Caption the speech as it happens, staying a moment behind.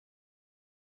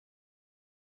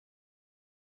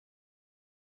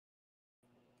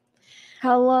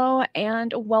Hello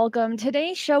and welcome.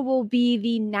 Today's show will be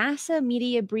the NASA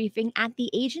media briefing at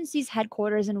the agency's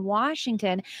headquarters in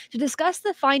Washington to discuss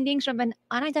the findings from an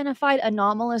unidentified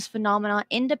anomalous phenomena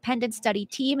independent study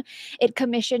team it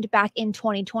commissioned back in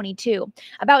 2022.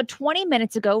 About 20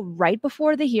 minutes ago, right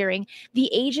before the hearing, the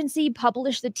agency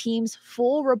published the team's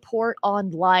full report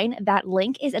online. That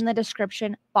link is in the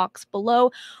description box below,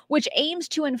 which aims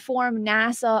to inform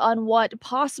NASA on what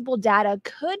possible data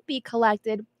could be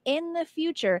collected in the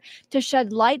future to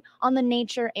shed light on the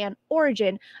nature and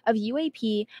origin of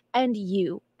UAP and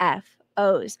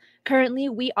UFOs. Currently,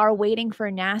 we are waiting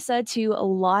for NASA to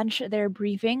launch their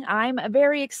briefing. I'm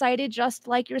very excited, just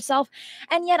like yourself,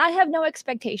 and yet I have no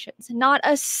expectations, not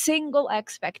a single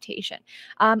expectation.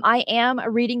 I am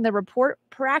reading the report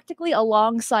practically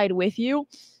alongside with you,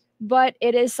 but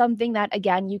it is something that,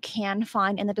 again, you can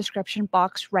find in the description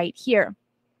box right here.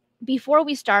 Before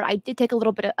we start, I did take a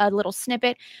little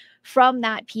snippet from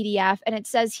that PDF, and it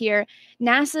says here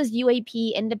NASA's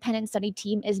UAP independent study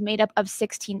team is made up of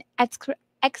 16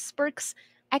 experts,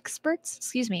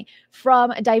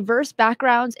 from diverse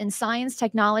backgrounds in science,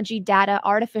 technology, data,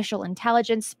 artificial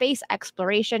intelligence, space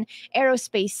exploration,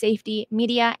 aerospace safety,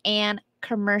 media, and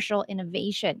commercial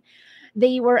innovation.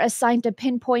 They were assigned to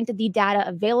pinpoint the data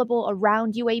available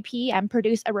around UAP and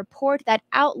produce a report that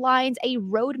outlines a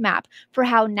roadmap for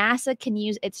how NASA can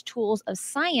use its tools of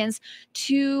science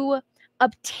to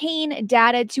obtain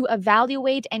data to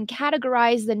evaluate and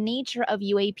categorize the nature of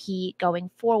UAP going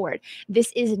forward.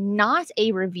 This is not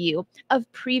a review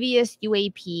of previous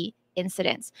UAP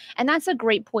incidents. And that's a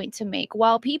great point to make.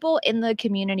 While people in the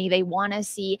community, they want to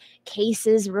see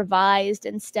cases revised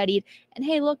and studied, and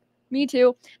hey, look, me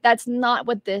too. That's not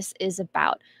what this is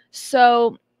about.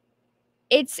 So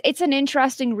it's an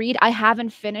interesting read. I haven't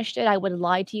finished it. I would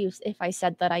lie to you if I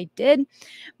said that I did.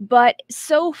 But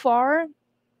so far,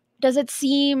 does it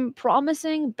seem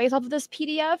promising based off of this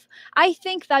PDF? I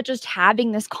think that just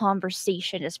having this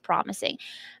conversation is promising.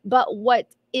 But what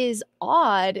is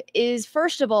odd is,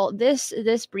 first of all, this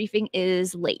briefing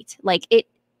is late.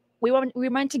 We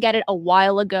meant to get it a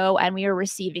while ago and we are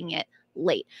receiving it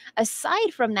late.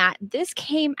 Aside from that, this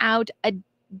came out a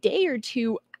day or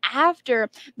two after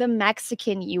the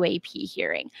Mexican UAP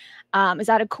hearing. Is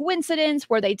that a coincidence?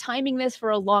 Were they timing this for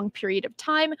a long period of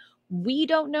time? We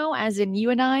don't know, as in you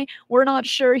and I. We're not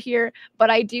sure here, but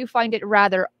I do find it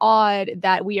rather odd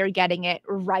that we are getting it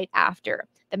right after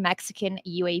the Mexican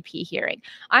UAP hearing.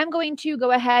 I'm going to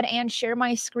go ahead and share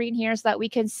my screen here so that we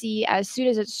can see as soon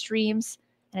as it streams.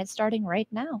 And it's starting right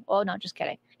now. Oh, no, just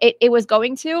kidding. It was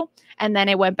going to, and then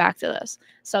it went back to this.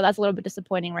 So that's a little bit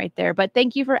disappointing right there. But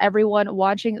thank you for everyone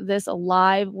watching this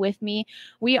live with me.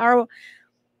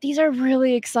 These are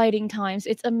really exciting times.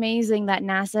 It's amazing that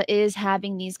NASA is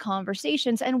having these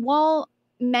conversations. And while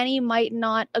many might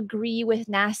not agree with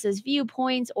NASA's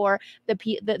viewpoints or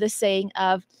the saying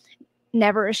of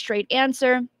never a straight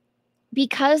answer,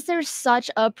 because there's such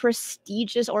a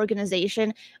prestigious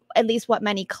organization, at least what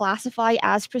many classify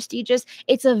as prestigious,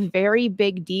 it's a very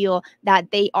big deal that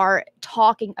they are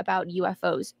talking about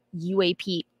UFOs,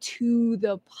 UAP to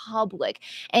the public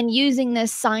and using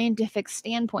this scientific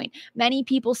standpoint. Many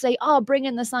people say, oh, bring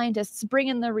in the scientists, bring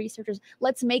in the researchers.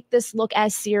 Let's make this look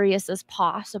as serious as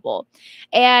possible.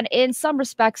 And in some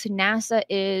respects, NASA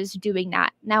is doing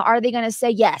that. Now, are they going to say,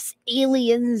 yes,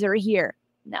 aliens are here?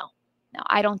 No,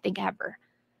 I don't think ever,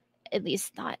 at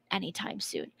least not anytime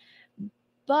soon.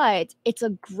 But it's a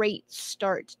great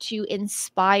start to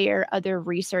inspire other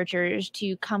researchers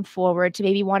to come forward, to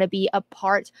maybe want to be a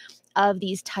part of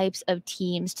these types of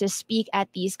teams, to speak at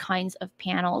these kinds of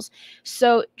panels.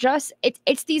 So just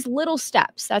it's these little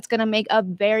steps that's going to make a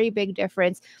very big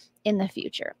difference in the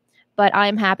future. But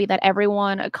I'm happy that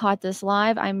everyone caught this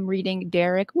live. I'm reading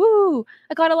Derek. Woo!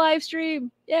 I caught a live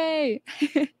stream. Yay!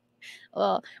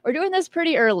 Well, we're doing this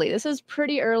pretty early. This is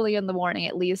pretty early in the morning,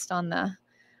 at least on the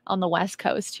West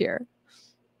Coast here.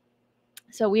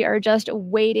 So we are just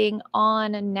waiting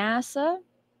on NASA.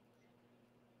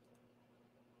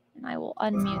 And I will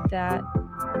unmute that.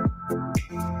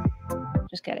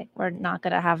 Just kidding. We're not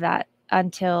going to have that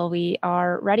until we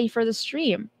are ready for the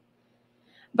stream.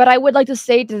 But I would like to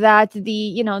state that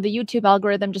the YouTube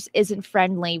algorithm just isn't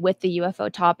friendly with the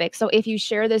UFO topic. So if you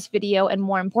share this video and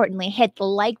more importantly, hit the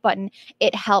like button,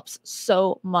 it helps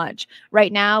so much.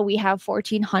 Right now, we have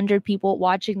 1,400 people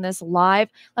watching this live.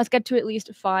 Let's get to at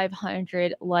least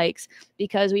 500 likes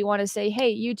because we want to say,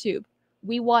 hey, YouTube,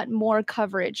 we want more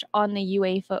coverage on the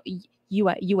UFO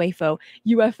UAP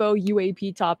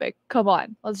topic. Come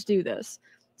on, let's do this.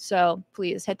 So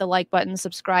please hit the like button,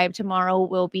 subscribe. Tomorrow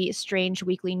will be Strange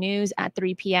Weekly News at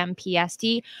 3 p.m. PST,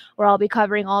 where I'll be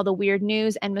covering all the weird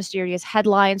news and mysterious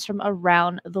headlines from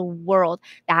around the world.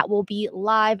 That will be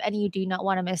live, and you do not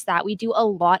want to miss that. We do a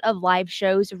lot of live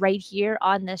shows right here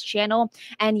on this channel.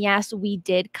 And yes, we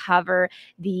did cover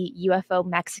the UFO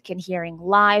Mexican hearing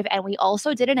live, and we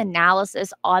also did an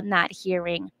analysis on that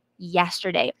hearing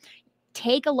yesterday.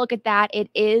 Take a look at that. It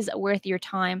is worth your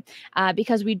time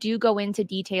because we do go into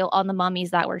detail on the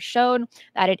mummies that were shown,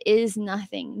 that it is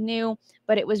nothing new,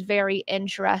 but it was very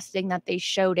interesting that they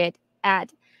showed it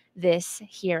at this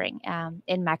hearing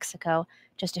in Mexico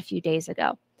just a few days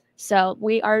ago. So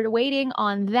we are waiting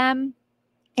on them.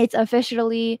 It's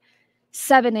officially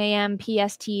 7 a.m.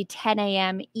 PST, 10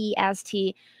 a.m.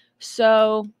 EST.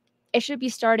 So it should be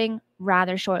starting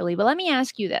rather shortly. But let me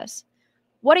ask you this.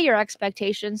 What are your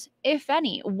expectations, if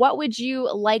any? What would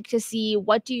you like to see?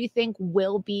 What do you think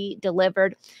will be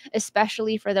delivered,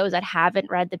 especially for those that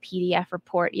haven't read the PDF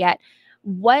report yet?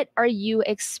 What are you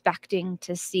expecting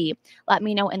to see? Let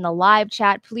me know in the live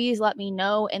chat. Please let me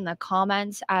know in the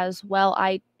comments as well.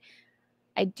 I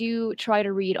do try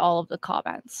to read all of the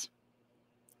comments.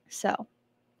 So,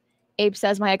 Abe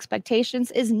says my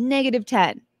expectations is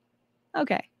 -10.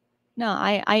 Okay. No,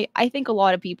 I think a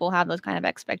lot of people have those kind of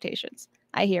expectations.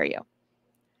 I hear you.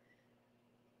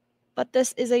 But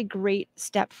this is a great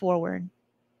step forward.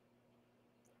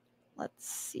 Let's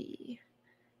see.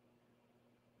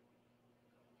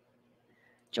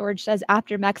 George says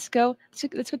after Mexico,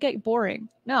 this could get boring.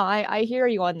 No, I hear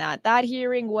you on that. That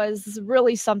hearing was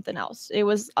really something else. It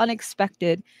was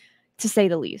unexpected, to say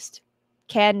the least.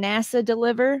 Can NASA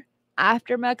deliver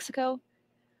after Mexico?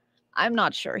 I'm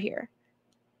not sure here.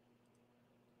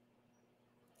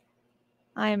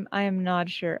 I am not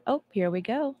sure. Oh, here we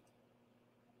go.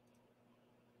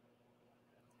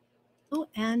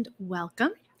 And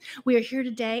welcome. We are here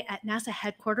today at NASA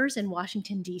headquarters in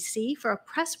Washington, D.C. for a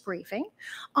press briefing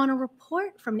on a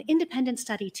report from an independent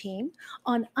study team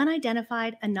on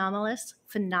unidentified anomalous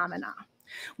phenomena.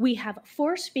 We have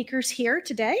 4 speakers here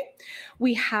today.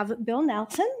 We have Bill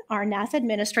Nelson, our NASA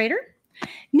administrator,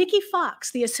 Nicola Fox,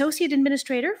 the Associate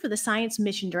Administrator for the Science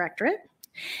Mission Directorate,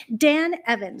 Dan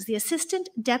Evans, the Assistant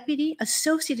Deputy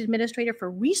Associate Administrator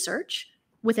for Research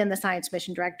within the Science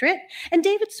Mission Directorate, and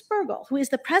David Spergel, who is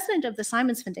the president of the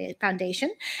Simons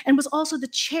Foundation and was also the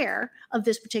chair of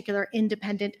this particular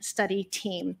independent study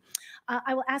team.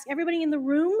 I will ask everybody in the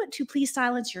room to please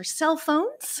silence your cell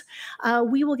phones.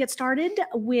 We will get started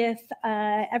with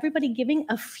everybody giving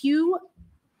a few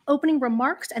opening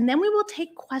remarks, and then we will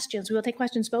take questions. We will take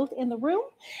questions both in the room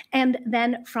and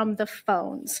then from the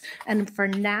phones. And for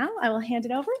now, I will hand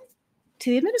it over to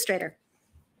the administrator.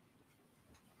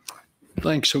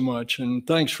 Thanks so much, and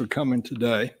thanks for coming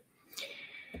today.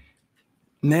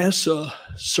 NASA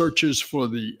searches for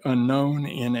the unknown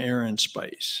in air and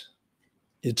space.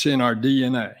 It's in our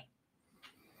DNA.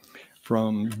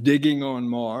 From digging on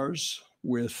Mars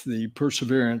with the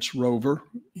Perseverance rover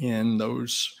in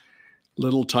those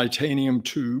little titanium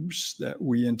tubes that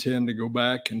we intend to go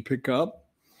back and pick up,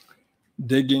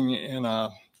 digging in a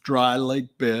dry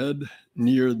lake bed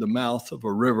near the mouth of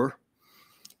a river.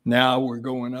 Now we're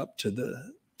going up to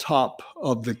the top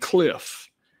of the cliff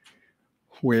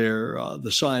where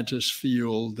the scientists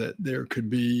feel that there could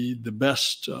be the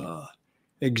best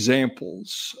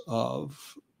examples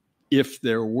of if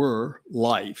there were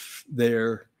life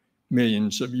there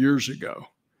millions of years ago.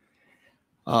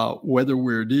 Whether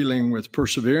we're dealing with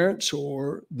Perseverance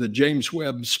or the James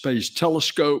Webb Space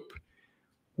Telescope,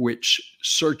 which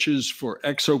searches for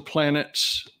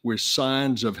exoplanets with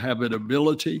signs of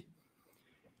habitability,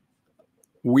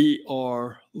 we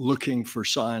are looking for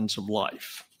signs of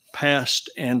life, past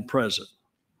and present.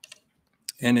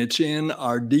 And it's in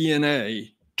our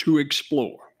DNA to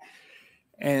explore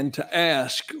and to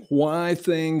ask why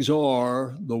things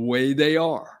are the way they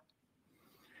are.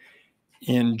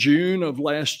 In June of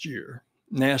last year,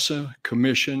 NASA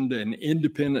commissioned an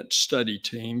independent study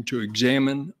team to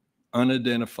examine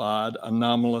unidentified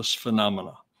anomalous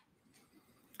phenomena.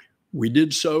 We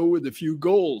did so with a few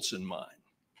goals in mind.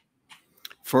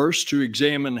 First, to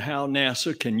examine how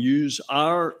NASA can use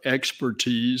our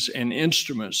expertise and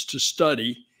instruments to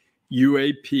study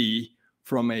UAP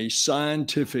from a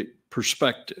scientific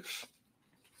perspective.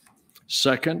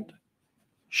 Second,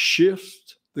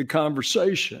 shift the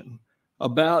conversation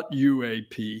about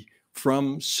UAP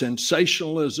from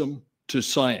sensationalism to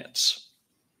science.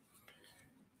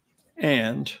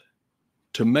 And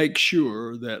to make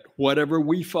sure that whatever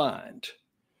we find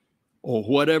or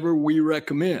whatever we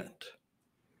recommend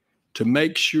to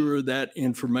make sure that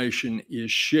information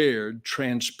is shared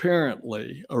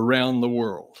transparently around the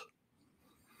world.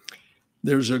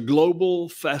 There's a global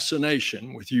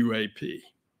fascination with UAP.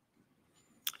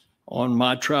 On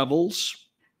my travels,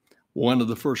 one of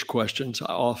the first questions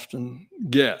I often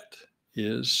get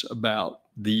is about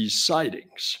these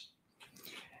sightings.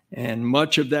 And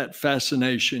much of that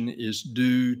fascination is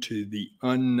due to the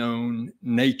unknown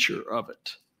nature of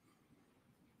it.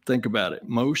 Think about it.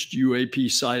 Most UAP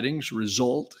sightings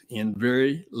result in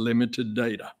very limited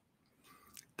data.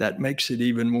 That makes it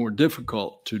even more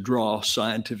difficult to draw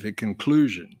scientific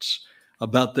conclusions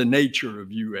about the nature of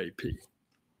UAP.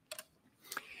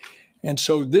 And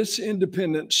so this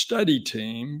independent study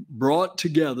team brought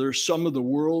together some of the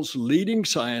world's leading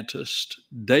scientists,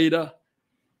 data,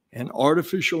 and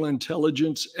artificial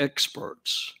intelligence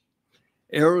experts,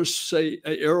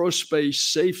 aerospace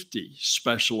safety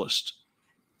specialists,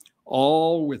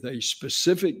 all with a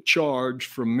specific charge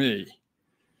from me,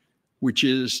 which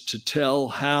is to tell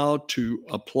how to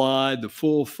apply the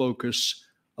full focus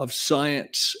of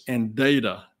science and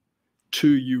data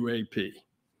to UAP.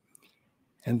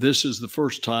 And this is the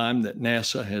first time that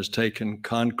NASA has taken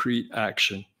concrete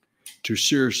action to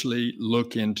seriously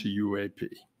look into UAP.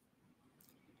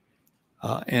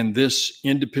 And this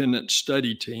independent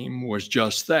study team was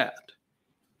just that,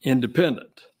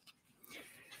 independent.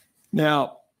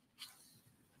 Now,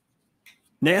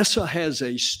 NASA has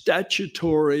a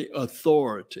statutory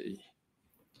authority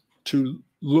to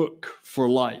look for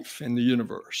life in the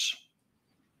universe.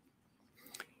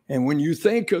 And when you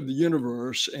think of the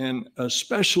universe, and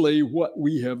especially what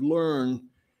we have learned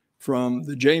from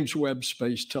the James Webb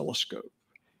Space Telescope,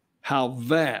 how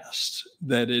vast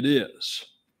that it is.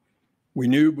 We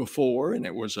knew before, and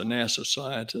it was a NASA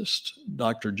scientist,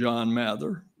 Dr. John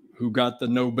Mather, who got the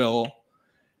Nobel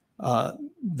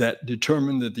that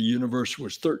determined that the universe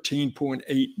was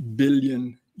 13.8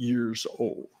 billion years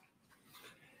old.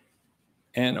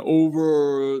 And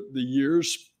over the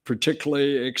years,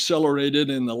 particularly accelerated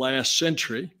in the last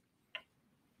century,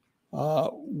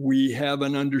 we have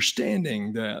an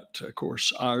understanding that, of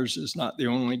course, ours is not the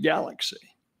only galaxy.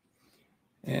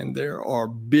 And there are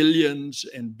billions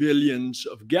and billions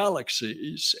of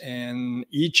galaxies, and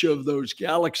each of those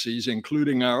galaxies,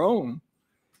 including our own,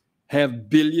 have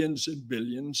billions and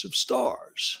billions of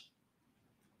stars.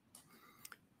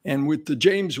 And with the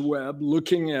James Webb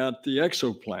looking at the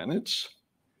exoplanets,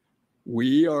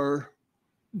 we are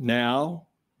now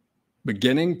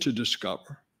beginning to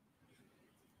discover,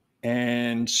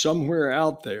 and somewhere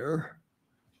out there,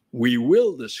 we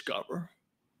will discover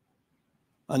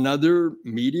another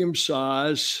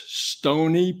medium-sized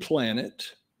stony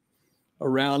planet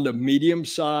around a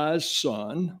medium-sized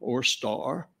sun or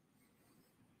star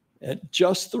at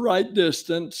just the right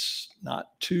distance,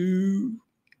 not too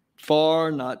far,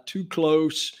 not too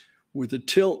close, with a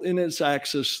tilt in its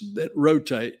axis that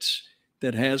rotates,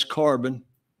 that has carbon,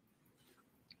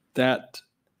 that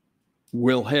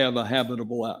will have a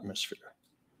habitable atmosphere.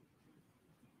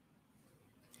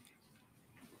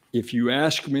 If you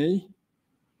ask me,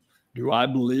 do I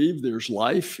believe there's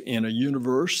life in a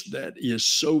universe that is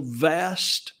so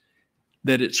vast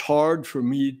that it's hard for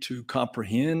me to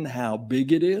comprehend how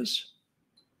big it is?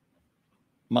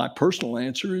 My personal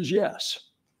answer is yes.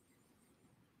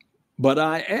 But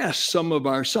I asked some of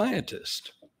our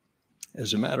scientists.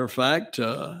 As a matter of fact,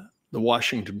 the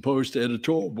Washington Post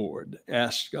editorial board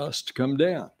asked us to come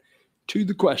down to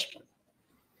the question,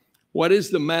 what is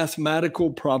the mathematical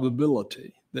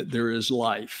probability that there is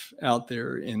life out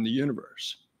there in the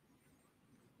universe?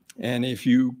 And if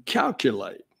you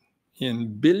calculate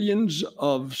in billions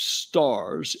of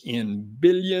stars, in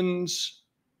billions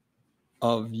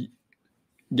of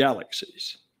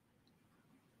galaxies,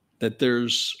 that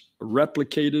there's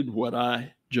replicated what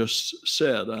I just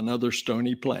said, another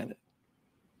stony planet.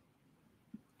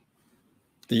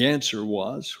 The answer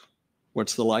was,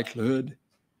 what's the likelihood?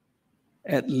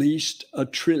 At least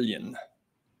 1 trillion.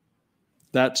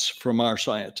 That's from our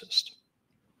scientist.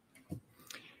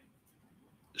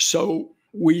 So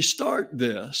we start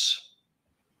this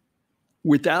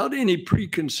without any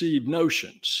preconceived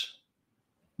notions,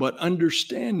 but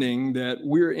understanding that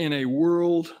we're in a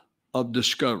world of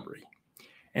discovery.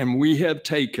 And we,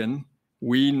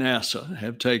 NASA,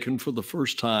 have taken for the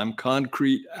first time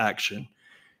concrete action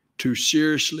to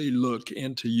seriously look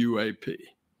into UAP.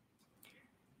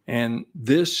 And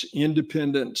this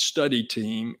independent study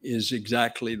team is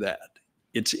exactly that.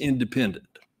 It's independent.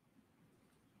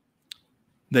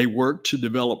 They work to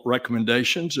develop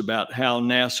recommendations about how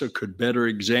NASA could better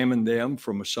examine them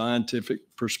from a scientific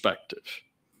perspective.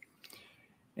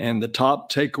 And the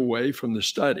top takeaway from the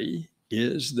study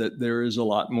is that there is a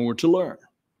lot more to learn.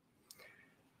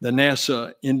 The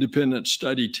NASA independent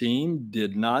study team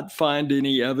did not find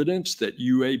any evidence that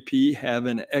UAP have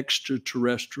an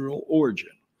extraterrestrial origin,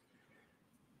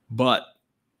 but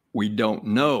we don't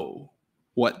know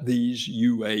what these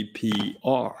UAP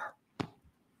are.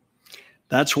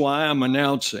 That's why I'm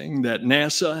announcing that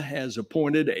NASA has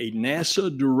appointed a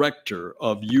NASA director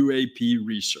of UAP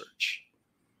research.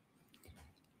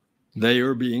 They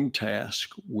are being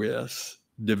tasked with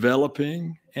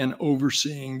developing and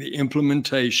overseeing the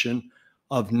implementation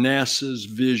of NASA's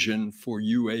vision for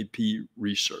UAP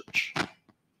research.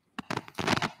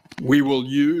 We will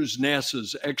use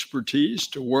NASA's expertise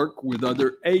to work with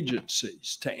other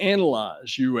agencies to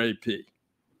analyze UAP.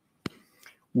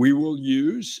 We will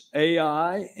use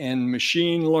AI and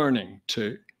machine learning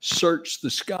to search the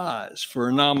skies for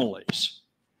anomalies,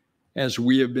 as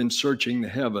we have been searching the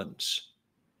heavens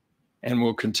and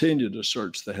will continue to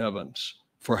search the heavens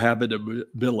for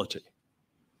habitability.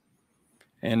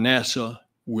 And NASA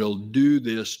will do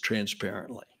this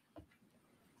transparently.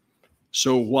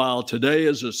 So while today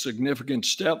is a significant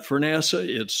step for NASA,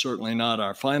 it's certainly not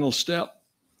our final step.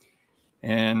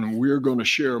 And we're going to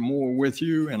share more with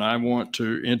you. And I want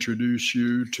to introduce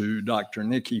you to Dr.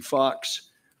 Nicola Fox,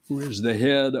 who is the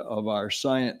head of our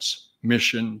Science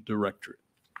Mission Directorate.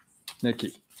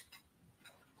 Nikki.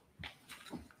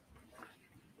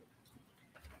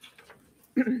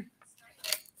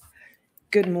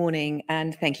 Good morning,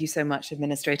 and thank you so much,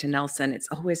 Administrator Nelson. It's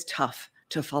always tough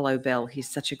to follow Bill. He's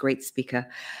such a great speaker.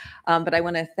 But I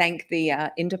want to thank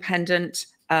the independent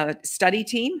study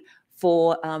team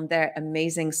for their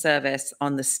amazing service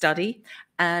on the study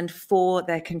and for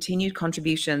their continued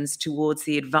contributions towards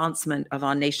the advancement of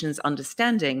our nation's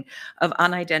understanding of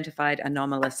unidentified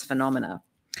anomalous phenomena.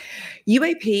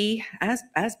 UAP,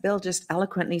 as Bill just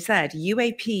eloquently said,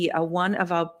 UAP are one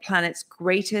of our planet's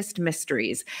greatest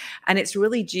mysteries, and it's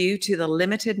really due to the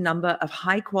limited number of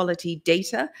high-quality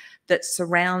data that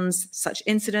surrounds such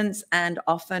incidents and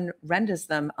often renders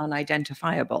them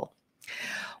unidentifiable.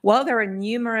 While there are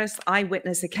numerous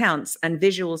eyewitness accounts and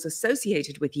visuals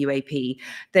associated with UAP,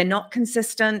 they're not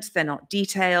consistent, they're not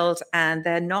detailed, and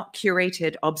they're not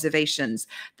curated observations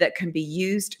that can be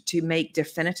used to make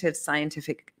definitive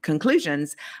scientific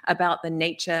conclusions about the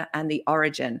nature and the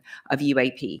origin of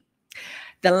UAP.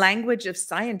 The language of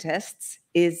scientists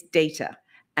is data,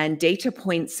 and data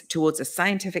points towards a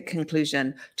scientific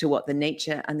conclusion to what the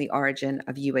nature and the origin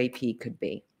of UAP could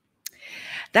be.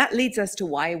 That leads us to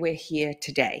why we're here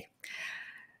today.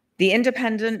 The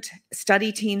independent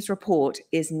study team's report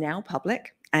is now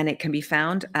public, and it can be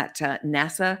found at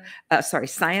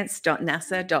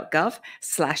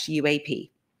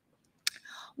science.nasa.gov/UAP.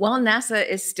 While NASA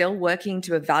is still working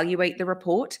to evaluate the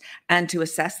report and to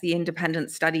assess the independent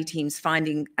study team's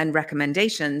findings and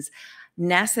recommendations,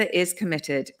 NASA is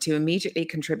committed to immediately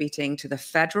contributing to the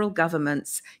federal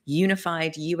government's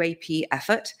unified UAP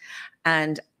effort.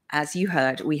 And as you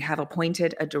heard, we have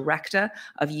appointed a director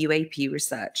of UAP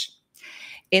research.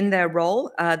 In their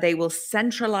role, they will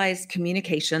centralize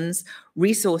communications,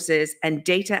 resources, and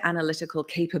data analytical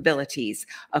capabilities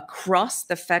across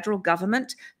the federal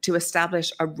government to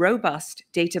establish a robust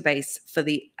database for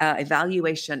the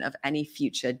evaluation of any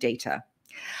future data.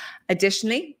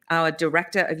 Additionally, our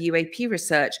Director of UAP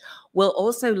Research will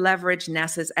also leverage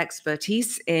NASA's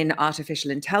expertise in artificial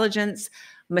intelligence,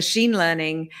 machine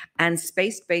learning, and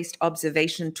space-based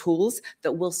observation tools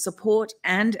that will support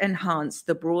and enhance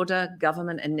the broader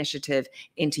government initiative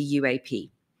into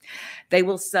UAP. They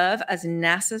will serve as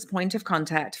NASA's point of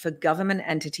contact for government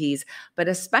entities, but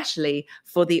especially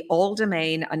for the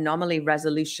All-Domain Anomaly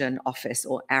Resolution Office,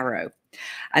 or ARROW.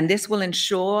 And this will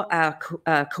ensure our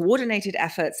coordinated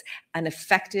efforts and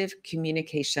effective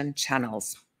communication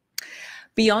channels.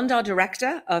 Beyond our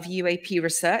Director of UAP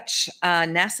Research,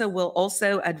 NASA will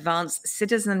also advance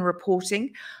citizen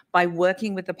reporting by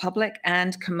working with the public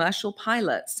and commercial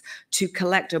pilots to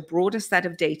collect a broader set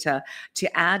of data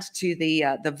to add to the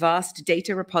vast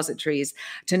data repositories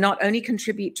to not only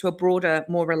contribute to a broader,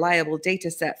 more reliable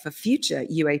data set for future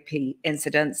UAP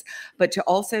incidents, but to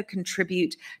also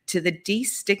contribute to the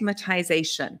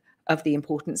destigmatization of the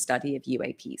important study of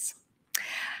UAPs.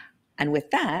 And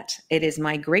with that, it is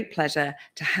my great pleasure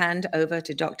to hand over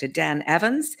to Dr. Dan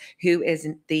Evans, who is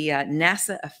the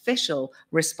NASA official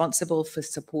responsible for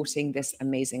supporting this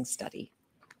amazing study.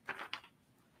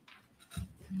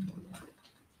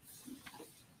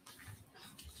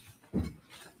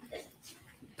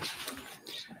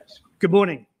 Good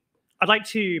morning. I'd like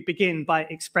to begin by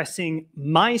expressing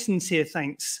my sincere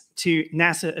thanks to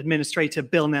NASA Administrator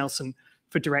Bill Nelson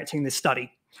for directing this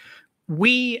study.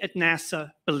 We at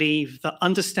NASA believe that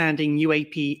understanding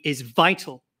UAP is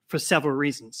vital for several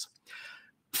reasons.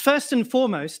 First and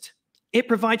foremost, it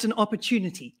provides an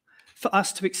opportunity for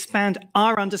us to expand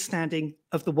our understanding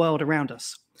of the world around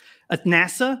us. At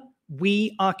NASA,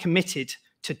 we are committed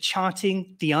to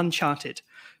charting the uncharted,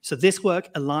 so this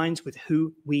work aligns with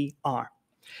who we are.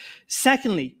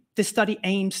 Secondly, this study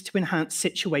aims to enhance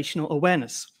situational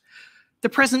awareness. The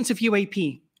presence of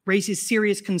UAP raises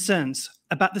serious concerns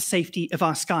about the safety of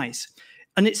our skies,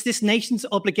 and it's this nation's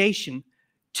obligation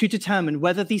to determine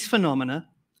whether these phenomena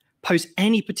pose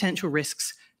any potential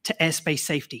risks to airspace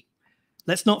safety.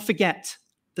 Let's not forget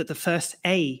that the first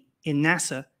A in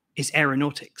NASA is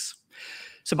aeronautics.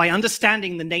 So by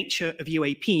understanding the nature of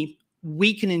UAP,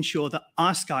 we can ensure that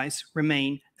our skies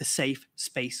remain a safe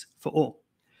space for all.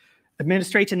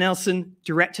 Administrator Nelson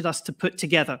directed us to put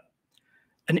together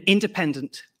an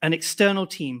independent and external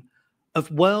team of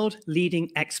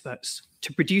world-leading experts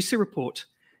to produce a report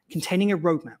containing a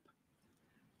roadmap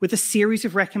with a series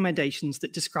of recommendations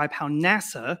that describe how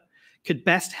NASA could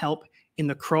best help in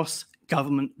the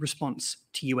cross-government response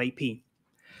to UAP.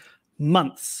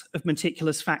 Months of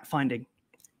meticulous fact-finding,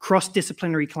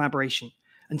 cross-disciplinary collaboration,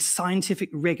 and scientific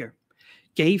rigor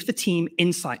gave the team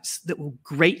insights that will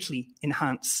greatly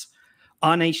enhance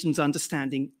our nation's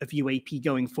understanding of UAP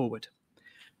going forward.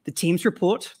 The team's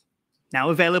report, now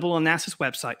available on NASA's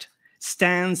website,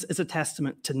 stands as a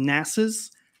testament to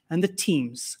NASA's and the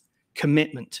team's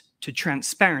commitment to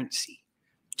transparency,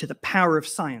 to the power of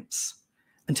science,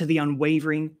 and to the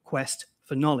unwavering quest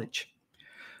for knowledge.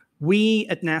 We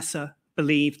at NASA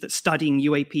believe that studying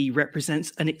UAP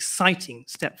represents an exciting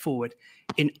step forward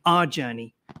in our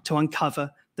journey to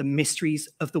uncover the mysteries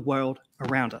of the world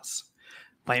around us.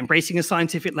 By embracing a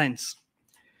scientific lens,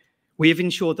 we have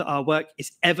ensured that our work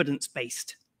is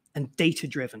evidence-based and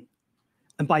data-driven.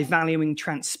 And by valuing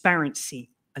transparency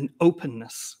and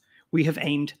openness, we have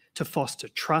aimed to foster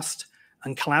trust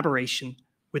and collaboration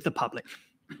with the public.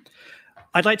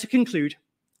 I'd like to conclude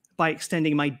by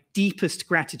extending my deepest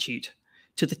gratitude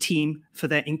to the team for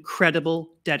their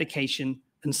incredible dedication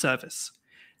and service.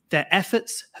 Their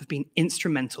efforts have been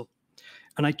instrumental,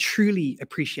 and I truly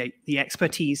appreciate the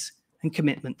expertise and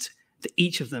commitment that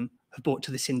each of them have brought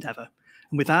to this endeavor.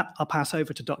 And with that, I'll pass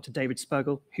over to Dr. David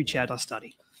Spergel, who chaired our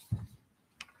study.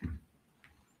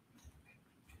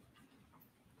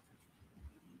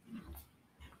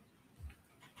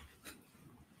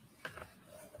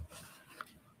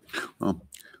 Well,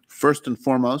 first and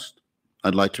foremost,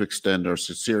 I'd like to extend our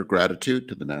sincere gratitude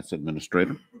to the NASA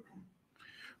administrator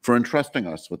for entrusting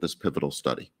us with this pivotal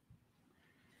study.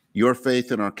 Your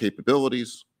faith in our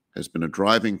capabilities has been a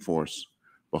driving force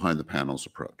behind the panel's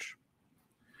approach.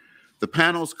 The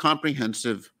panel's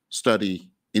comprehensive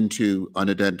study into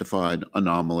unidentified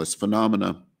anomalous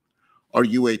phenomena, or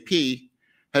UAP,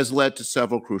 has led to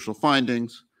several crucial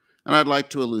findings, and I'd like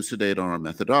to elucidate on our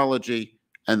methodology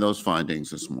and those findings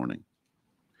this morning.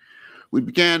 We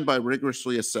began by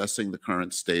rigorously assessing the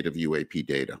current state of UAP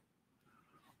data.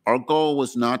 Our goal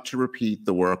was not to repeat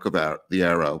the work of the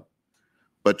ARROW,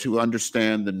 but to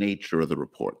understand the nature of the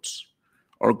reports.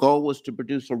 Our goal was to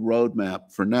produce a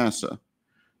roadmap for NASA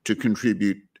to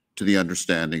contribute to the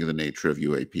understanding of the nature of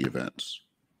UAP events.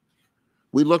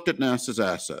 We looked at NASA's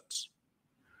assets.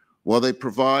 While they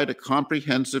provide a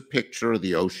comprehensive picture of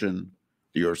the ocean,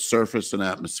 the Earth's surface and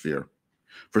atmosphere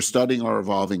for studying our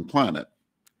evolving planet,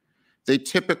 they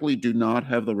typically do not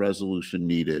have the resolution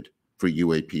needed for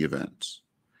UAP events.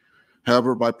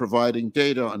 However, by providing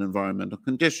data on environmental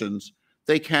conditions,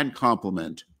 they can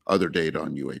complement other data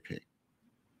on UAP.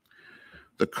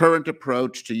 The current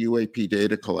approach to UAP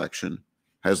data collection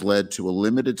has led to a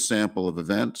limited sample of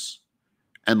events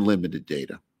and limited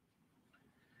data.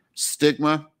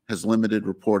 Stigma has limited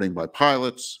reporting by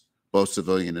pilots, both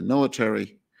civilian and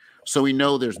military, so we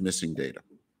know there's missing data.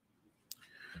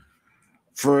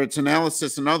 For its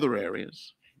analysis in other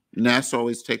areas, NASA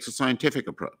always takes a scientific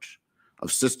approach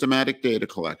of systematic data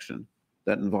collection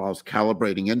that involves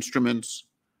calibrating instruments,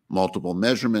 multiple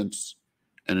measurements,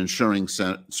 and ensuring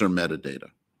sensor metadata.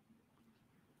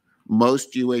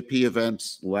 Most UAP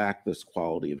events lack this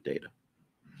quality of data.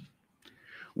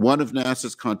 One of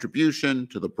NASA's contribution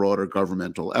to the broader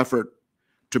governmental effort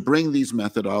to bring these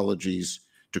methodologies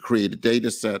to create a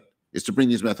data set is to bring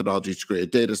these methodologies to create a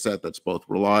data set that's both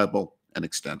reliable and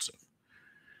extensive.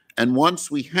 And once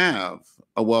we have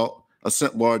a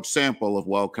large sample of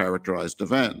well-characterized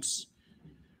events,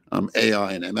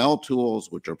 AI and ML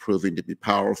tools, which are proving to be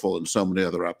powerful in so many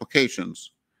other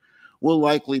applications, will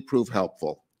likely prove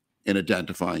helpful in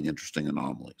identifying interesting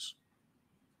anomalies.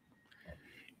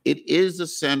 It is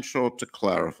essential to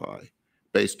clarify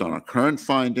based on our current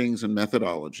findings and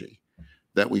methodology,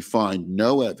 that we find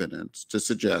no evidence to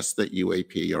suggest that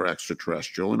UAP are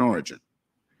extraterrestrial in origin.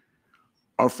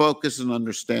 Our focus is on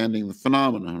understanding the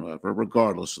phenomenon, however,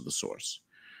 regardless of the source.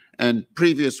 And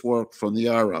previous work from the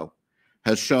ARO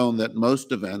has shown that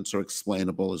most events are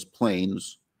explainable as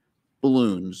planes,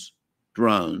 balloons,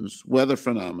 drones, weather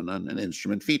phenomena, and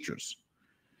instrument features.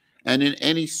 And in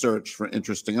any search for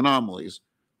interesting anomalies,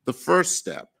 the first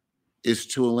step is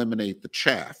to eliminate the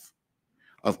chaff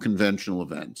of conventional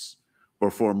events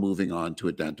before moving on to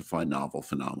identify novel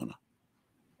phenomena.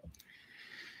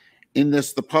 In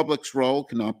this, the public's role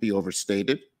cannot be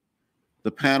overstated.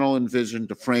 The panel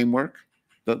envisioned a framework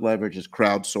that leverages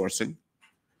crowdsourcing,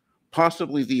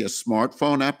 possibly via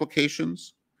smartphone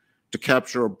applications, to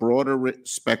capture a broader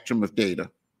spectrum of data,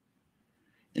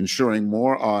 ensuring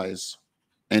more eyes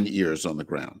and ears on the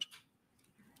ground.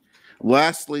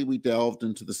 Lastly, we delved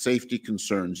into the safety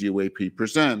concerns UAP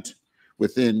present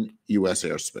within U.S.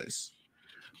 airspace.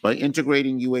 By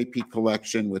integrating UAP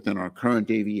collection within our current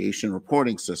aviation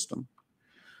reporting system,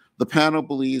 the panel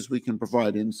believes we can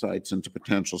provide insights into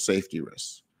potential safety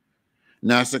risks.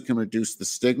 NASA can reduce the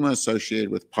stigma associated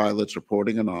with pilots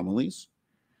reporting anomalies,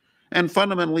 and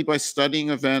fundamentally, by studying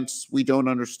events we don't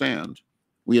understand,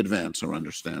 we advance our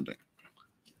understanding.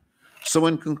 So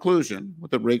in conclusion,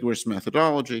 with a rigorous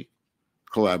methodology,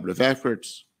 collaborative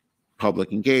efforts,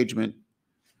 public engagement,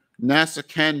 NASA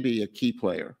can be a key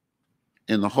player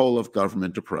in the whole of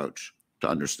government approach to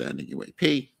understanding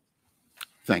UAP.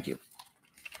 Thank you.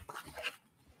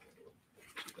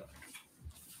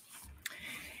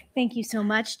 Thank you so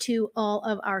much to all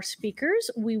of our speakers.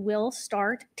 We will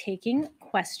start taking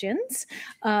questions.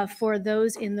 For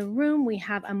those in the room, we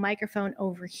have a microphone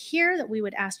over here that we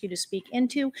would ask you to speak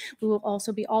into. We will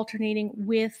also be alternating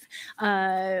with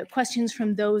questions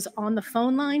from those on the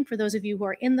phone line. For those of you who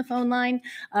are in the phone line,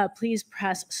 please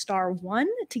press *1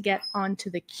 to get onto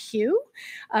the queue.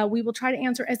 We will try to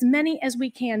answer as many as we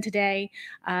can today.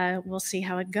 We'll see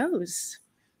how it goes.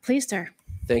 Please, sir.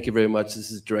 Thank you very much. This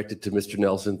is directed to Mr.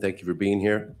 Nelson. Thank you for being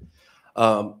here.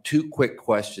 Two quick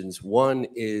questions. One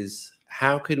is,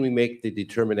 how can we make the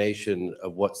determination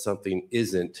of what something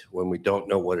isn't when we don't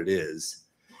know what it is?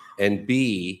 And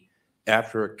B,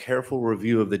 after a careful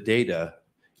review of the data,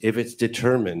 if it's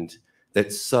determined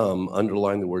that some,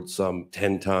 underline the word some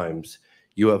 10 times,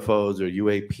 UFOs or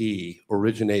UAP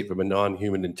originate from a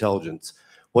non-human intelligence,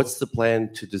 what's the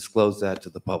plan to disclose that to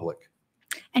the public?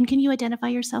 And can you identify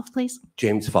yourself, please?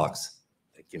 James Fox.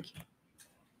 Thank you.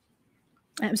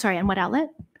 I'm sorry, and what outlet?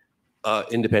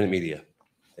 Independent media.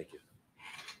 Thank you.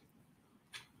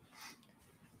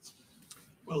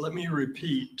 Well, let me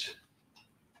repeat.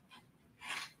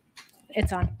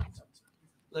 It's on.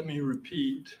 Let me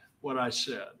repeat what I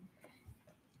said.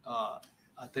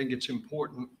 I think it's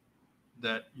important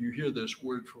that you hear this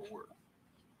word for word.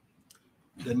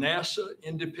 The NASA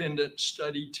independent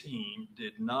study team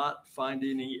did not find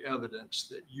any evidence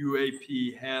that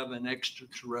UAP have an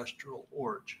extraterrestrial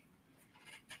origin,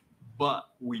 but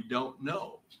we don't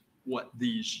know what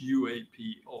these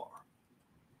UAP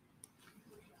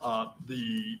are.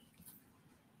 The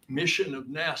mission of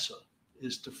NASA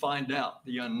is to find out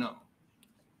the unknown.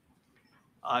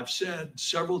 I've said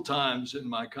several times in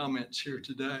my comments here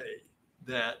today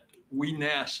that we,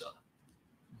 NASA,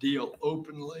 deal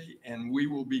openly and we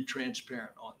will be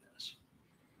transparent on this.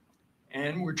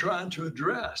 And we're trying to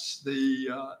address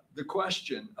the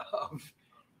question of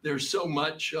there's so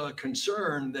much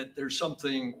concern that there's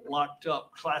something locked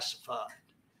up, classified,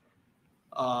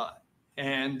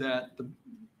 and that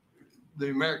the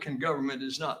American government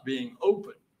is not being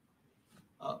open.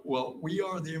 Well, we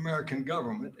are the American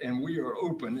government and we are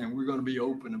open, and we're going to be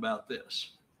open about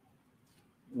this.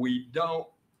 We don't,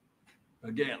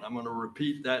 again, I'm going to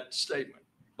repeat that statement,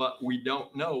 but we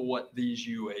don't know what these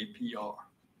UAP are,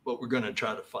 but we're going to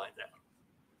try to find out.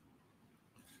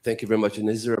 Thank you very much. And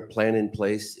is there a plan in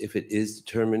place if it is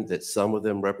determined that some of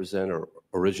them represent or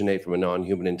originate from a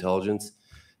non-human intelligence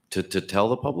to tell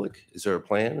the public? Is there a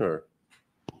plan? Or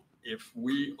if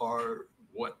we are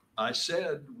what I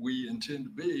said we intend to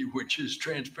be, which is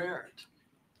transparent,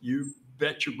 you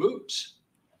bet your boots,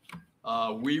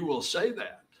 we will say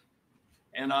that.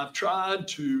 And I've tried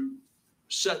to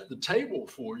set the table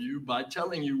for you by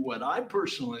telling you what I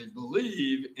personally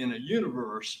believe in a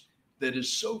universe that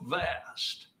is so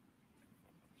vast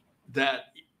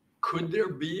that could there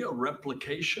be a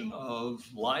replication of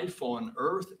life on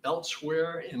Earth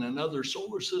elsewhere in another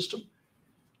solar system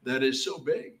that is so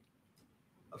big?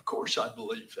 Of course I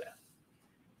believe that.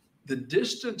 The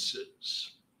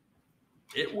distances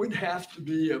it would have to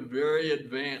be a very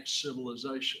advanced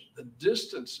civilization. The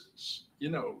distances,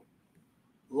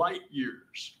 light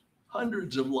years,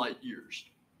 hundreds of light years,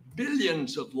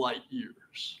 billions of light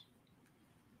years.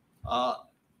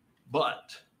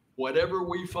 But whatever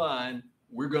we find,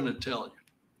 we're going to tell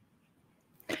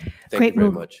you. Thank you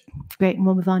very much. Great. And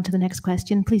we'll move on to the next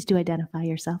question. Please do identify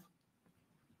yourself.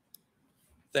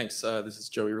 Thanks. This is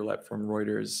Joey Roulette from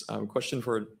Reuters. Question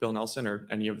for Bill Nelson or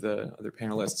any of the other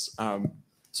panelists.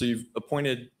 So you've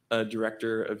appointed a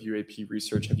director of UAP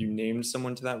research. Have you named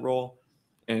someone to that role?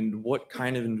 And what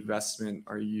kind of investment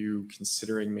are you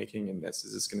considering making in this?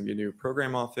 Is this going to be a new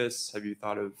program office? Have you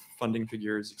thought of funding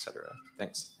figures, et cetera?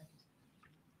 Thanks.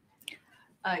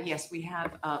 Yes, we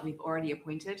have. We've already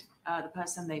appointed the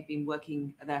person. They've been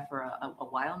working there for a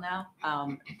while now,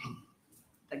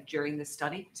 like during the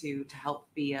study to help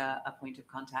be a point of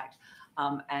contact.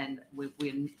 And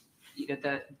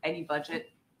any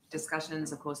budget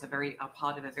discussions, of course, are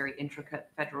part of a very intricate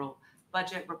federal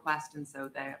budget request, and so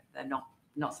they're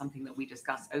not something that we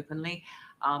discuss openly.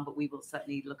 But we will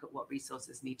certainly look at what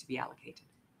resources need to be allocated.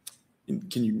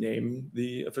 Can you name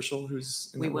the official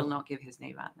who's? We will not give his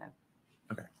name out now.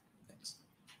 Okay, thanks.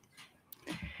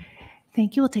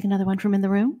 Thank you. We'll take another one from in the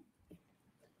room.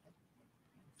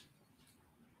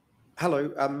 Hello,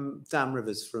 Dan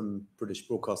Rivers from British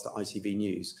broadcaster ITV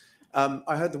News.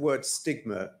 I heard the word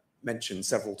stigma mentioned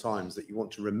several times, that you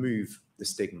want to remove the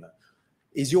stigma.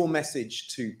 Is your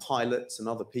message to pilots and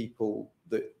other people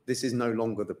that this is no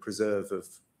longer the preserve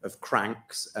of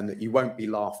cranks and that you won't be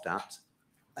laughed at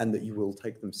and that you will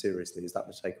take them seriously? Is that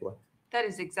the takeaway? That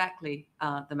is exactly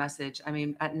the message. I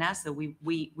mean, at NASA,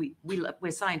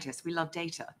 we're scientists. We love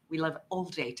data. We love all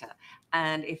data.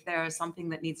 And if there is something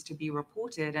that needs to be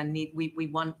reported, and we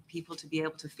want people to be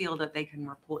able to feel that they can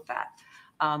report that.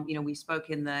 We spoke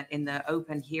in the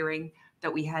open hearing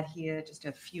that we had here just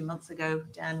a few months ago.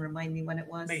 Dan, remind me when it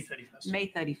was? May 31st. May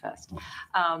 31st.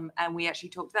 And we actually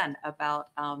talked then about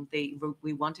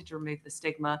we wanted to remove the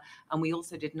stigma, and we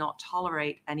also did not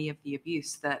tolerate any of the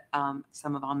abuse that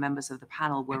some of our members of the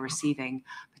panel were receiving,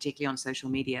 particularly on social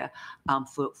media,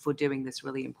 for doing this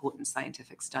really important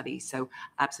scientific study. So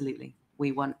absolutely,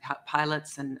 we want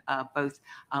pilots and both,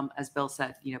 as Bill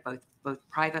said, both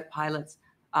private pilots,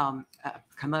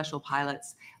 commercial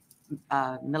pilots,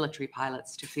 military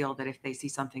pilots, to feel that if they see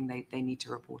something, they need to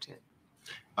report it.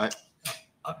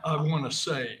 I want to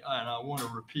say, and I want to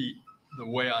repeat the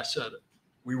way I said it,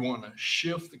 we want to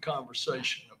shift the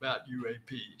conversation about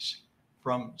UAPs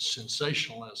from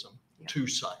sensationalism to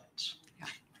science.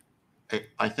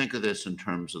 I think of this in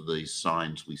terms of the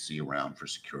signs we see around for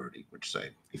security, which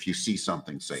say, if you see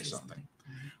something, say something.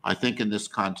 I think in this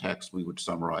context, we would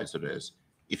summarize it as,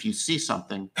 if you see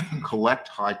something, collect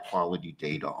high quality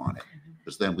data on it,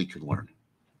 because then we can learn.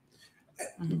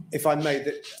 If I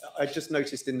may, I just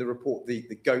noticed in the report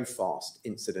the Go Fast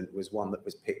incident was one that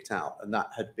was picked out, and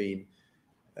that had been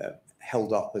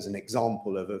held up as an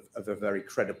example of a very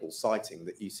credible sighting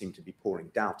that you seem to be pouring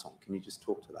doubt on. Can you just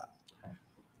talk to that?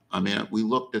 I mean, we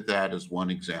looked at that as one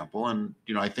example, and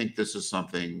I think this is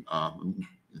something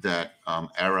that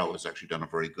Arrow has actually done a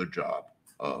very good job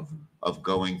of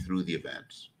going through the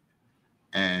events.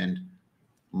 And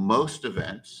most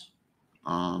events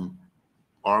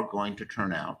are going to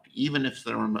turn out, even if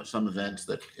there are some events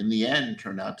that in the end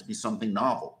turn out to be something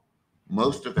novel,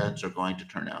 most events are going to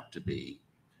turn out to be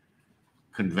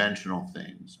conventional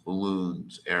things,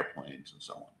 balloons, airplanes, and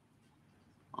so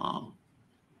on.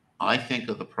 I think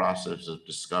of the process of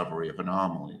discovery of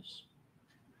anomalies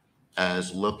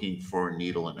as looking for a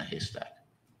needle in a haystack.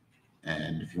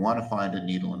 And if you want to find a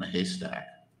needle in a haystack,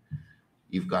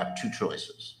 you've got two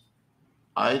choices.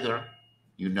 Either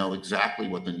you know exactly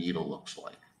what the needle looks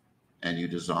like, and you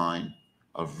design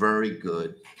a very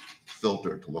good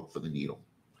filter to look for the needle.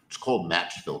 It's called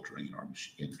match filtering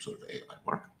in sort of AI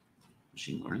work,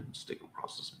 machine learning, signal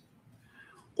processing.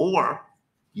 Or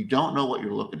you don't know what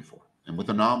you're looking for. And with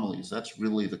anomalies, that's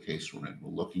really the case we're in.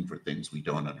 We're looking for things we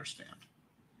don't understand.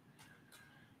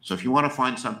 So if you want to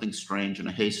find something strange in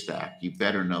a haystack, you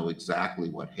better know exactly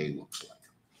what hay looks like.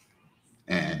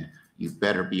 And you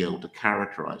better be able to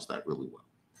characterize that really well.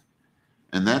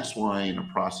 And that's why in a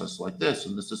process like this,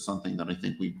 and this is something that I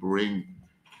think we bring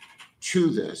to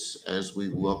this as we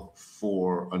look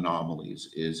for anomalies,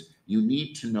 is you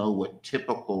need to know what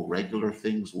typical regular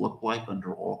things look like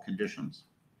under all conditions.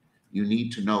 You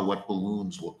need to know what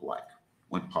balloons look like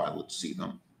when pilots see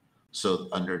them, so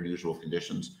under unusual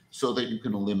conditions, so that you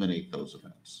can eliminate those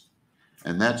events.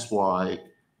 And that's why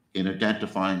in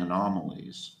identifying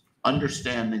anomalies,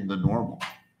 understanding the normal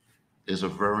is a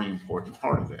very important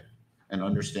part of it. and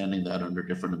understanding that under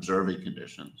different observing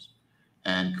conditions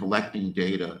and collecting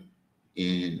data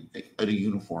in a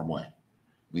uniform way.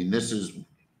 I mean, this is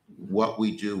what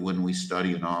we do when we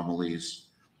study anomalies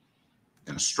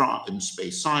in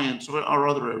space science or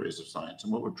other areas of science.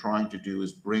 And what we're trying to do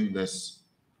is bring this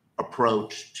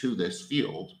approach to this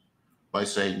field by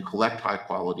saying, collect high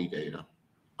quality data,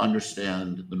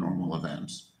 understand the normal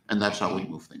events, and that's how we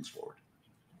move things forward.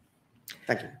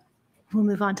 Thank you. We'll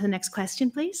move on to the next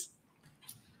question, please.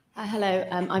 Hello,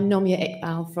 I'm Nomia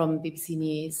Iqbal from BBC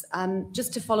News.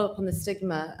 Just to follow up on the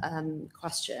stigma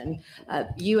question,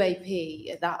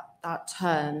 UAP, that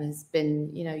term has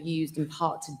been, used in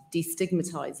part to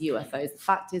destigmatize UFOs. The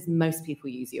fact is, most people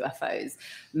use UFOs.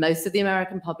 Most of the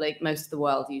American public, most of the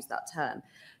world use that term.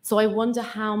 So I wonder,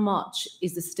 how much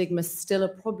is the stigma still a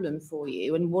problem for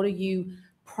you, and what are you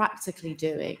practically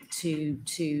doing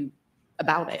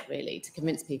about it, really, to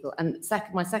convince people? And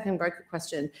my second very quick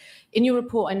question, in your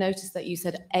report, I noticed that you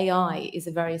said AI is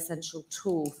a very essential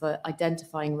tool for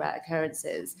identifying rare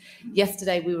occurrences.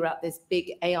 Yesterday, we were at this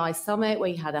big AI summit where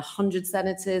you had 100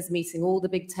 senators meeting all the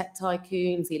big tech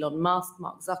tycoons, Elon Musk,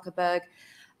 Mark Zuckerberg.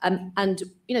 And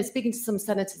speaking to some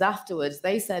senators afterwards,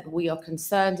 they said, we are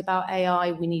concerned about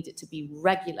AI, we need it to be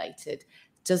regulated.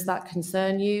 Does that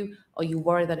concern you? Are you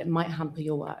worried that it might hamper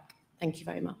your work? Thank you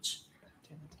very much.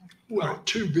 Well,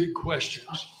 two big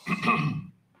questions.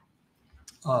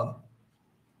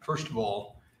 First of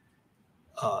all,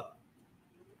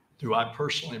 do I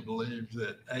personally believe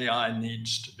that AI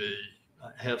needs to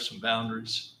have some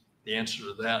boundaries? The answer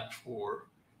to that, for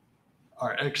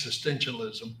our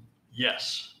existentialism,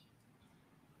 yes.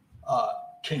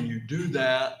 Can you do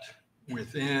that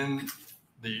within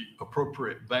the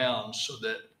appropriate bounds so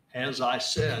that, as I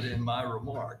said in my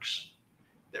remarks,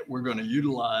 that we're going to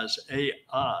utilize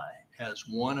AI as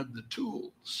one of the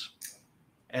tools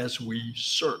as we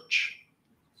search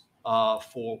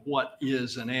for what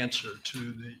is an answer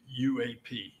to the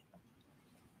UAP.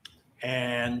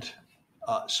 And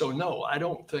so, no, I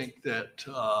don't think that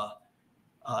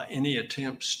any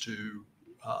attempts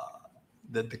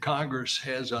that the Congress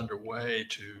has underway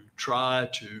to try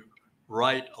to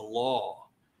write a law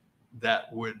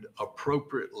that would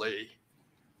appropriately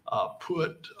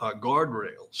put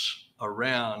guardrails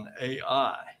around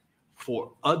AI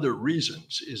for other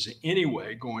reasons is in any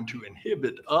way going to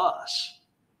inhibit us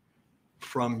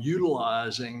from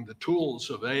utilizing the tools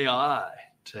of AI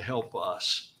to help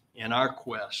us in our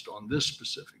quest on this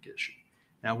specific issue.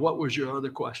 Now, what was your other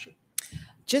question?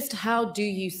 Just how do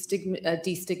you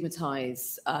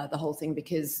destigmatize the whole thing?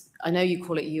 Because I know you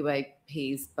call it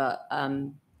UAPs, but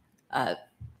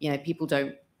people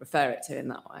don't refer it to in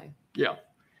that way. Yeah.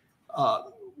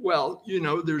 Well,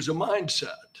 there's a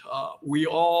mindset. We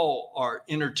all are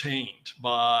entertained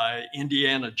by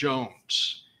Indiana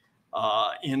Jones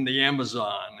in the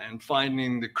Amazon and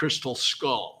finding the crystal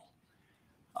skull.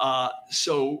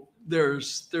 So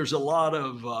there's a lot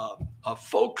of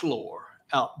folklore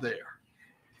out there.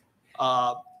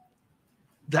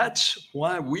 That's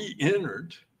why we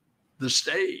entered the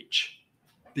stage,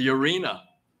 the arena,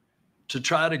 to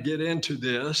try to get into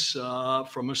this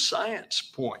from a science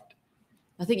point.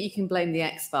 I think you can blame the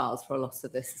X-Files for a lot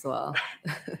of this as well.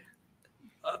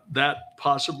 That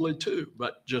possibly too,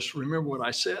 but just remember what I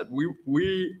said. We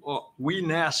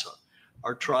NASA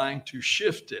are trying to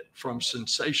shift it from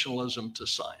sensationalism to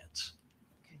science.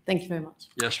 Thank you very much.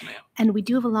 Yes, ma'am. And we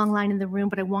do have a long line in the room,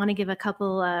 but I want to give a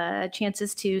couple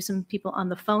chances to some people on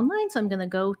the phone line. So I'm going to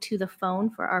go to the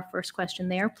phone for our first question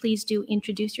there. Please do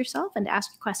introduce yourself and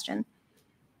ask your question.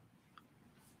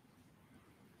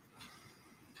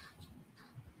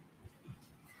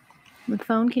 The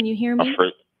phone, can you hear me?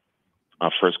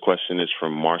 Our first question is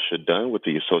from Marcia Dunn with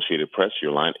the Associated Press.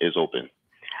 Your line is open.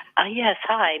 Yes,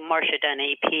 hi, Marcia Dunn,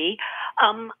 AP.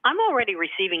 I'm already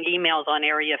receiving emails on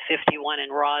Area 51 in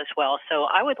Roswell, so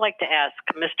I would like to ask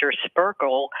Mr.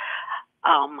 Spergel,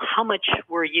 how much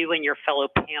were you and your fellow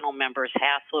panel members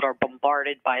hassled or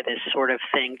bombarded by this sort of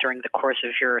thing during the course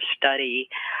of your study?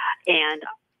 And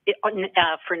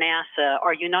for NASA,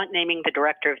 are you not naming the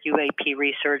director of UAP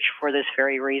research for this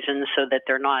very reason, so that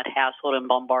they're not hassled and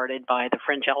bombarded by the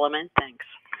fringe element? Thanks.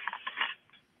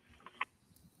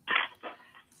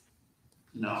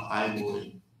 No, I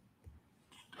would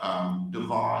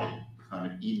divide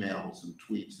kind of emails and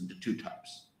tweets into two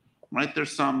types, right?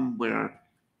 There's some where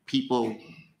people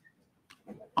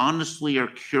honestly are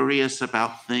curious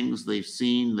about things they've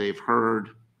seen, they've heard.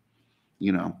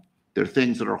 There are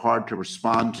things that are hard to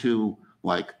respond to,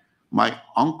 like my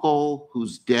uncle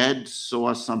who's dead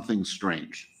saw something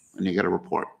strange, and you get a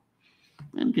report.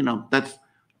 And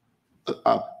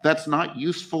that's not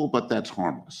useful, but that's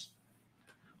harmless.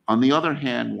 On the other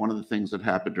hand, one of the things that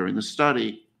happened during the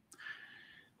study,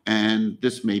 and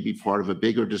this may be part of a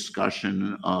bigger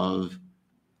discussion of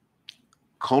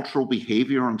cultural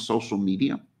behavior on social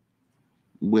media,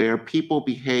 where people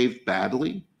behave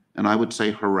badly, and I would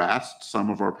say harassed some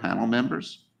of our panel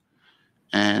members.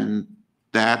 And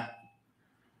that,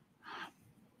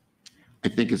 I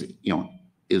think,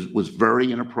 was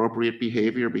very inappropriate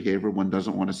behavior one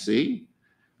doesn't want to see.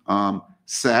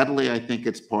 Sadly, I think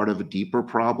it's part of a deeper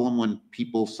problem when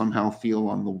people somehow feel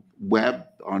on the web,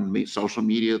 on social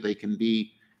media, they can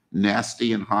be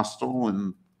nasty and hostile,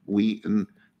 and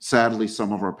sadly,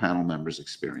 some of our panel members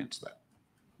experience that.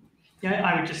 Yeah,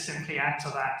 I would just simply add to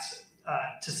that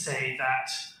to say that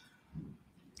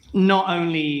not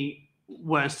only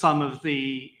were some of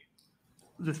the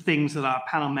things that our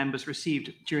panel members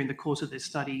received during the course of this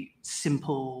study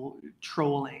simple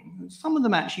trolling, some of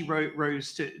them actually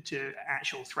rose to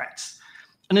actual threats.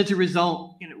 And as a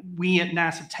result, we at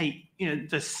NASA take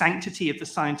the sanctity of the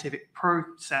scientific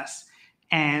process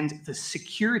and the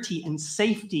security and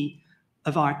safety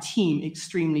of our team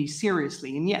extremely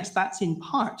seriously. And yes, that's in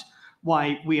part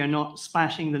why we are not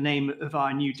splashing the name of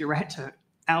our new director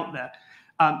out there,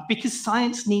 because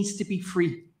science needs to be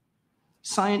free.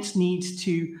 Science needs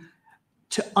to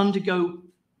undergo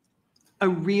a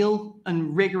real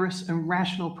and rigorous and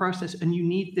rational process, and you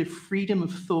need the freedom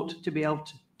of thought to be able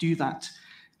to do that.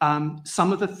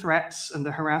 Some of the threats and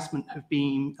the harassment have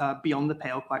been beyond the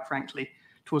pale, quite frankly,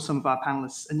 towards some of our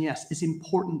panelists. And yes, it's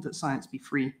important that science be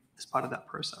free as part of that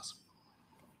process.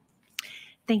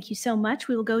 Thank you so much.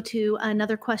 We will go to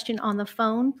another question on the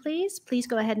phone, please. Please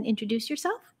go ahead and introduce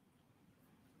yourself.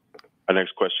 Our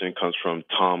next question comes from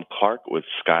Tom Clark with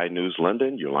Sky News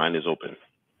London. Your line is open.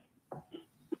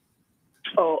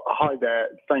 Oh, hi there.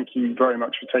 Thank you very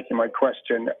much for taking my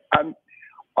question.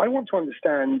 I want to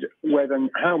understand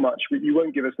how much, you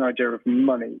won't give us an idea of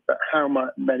money, but how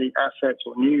many assets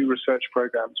or new research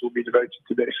programs will be devoted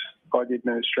to this by the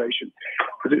administration.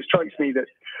 Because it strikes me that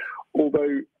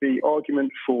although the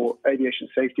argument for aviation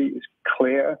safety is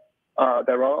clear,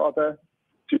 there are other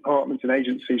departments and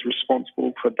agencies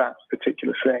responsible for that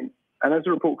particular thing. And as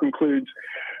the report concludes,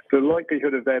 the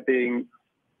likelihood of there being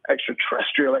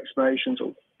extraterrestrial explanations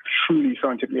or truly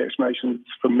scientific explanations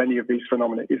for many of these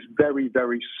phenomena is very,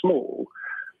 very small.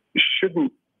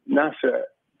 Shouldn't NASA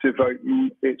devote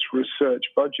its research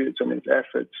budgets and its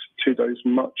efforts to those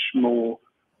much more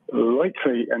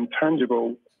likely and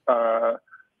tangible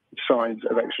signs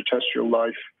of extraterrestrial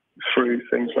life through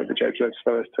things like the James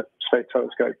Webb Space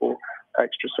Telescope or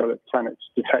extrasolar planets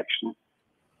detection?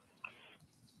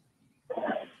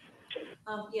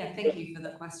 Yeah, thank you for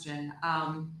the question.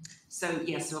 So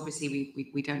yes, obviously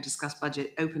we don't discuss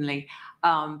budget openly,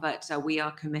 but we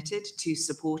are committed to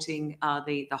supporting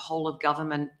the whole of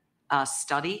government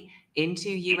study into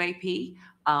UAP.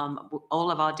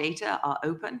 All of our data are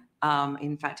open.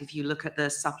 In fact, if you look at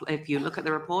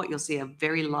the report, you'll see a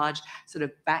very large sort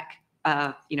of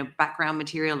background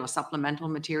material or supplemental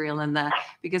material in there,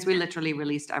 because we literally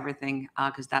released everything,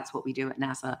 because that's what we do at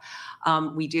NASA.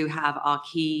 We do have our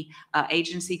key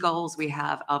agency goals. We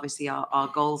have obviously our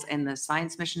goals in the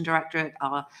Science Mission Directorate,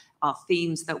 our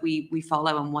themes that we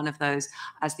follow, and one of those,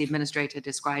 as the administrator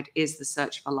described, is the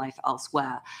search for life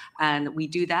elsewhere. And we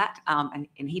do that, and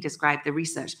he described the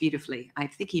research beautifully. I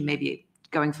think he may be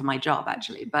going for my job,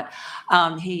 actually, but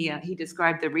he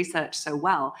described the research so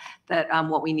well that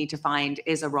what we need to find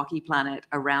is a rocky planet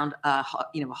around a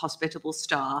hospitable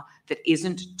star that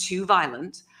isn't too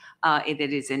violent, that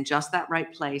is in just that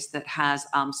right place, that has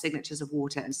signatures of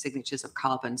water and signatures of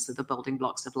carbon, so the building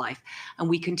blocks of life. And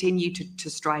we continue to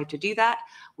strive to do that.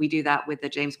 We do that with the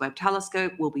James Webb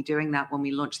Telescope. We'll be doing that when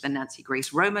we launch the Nancy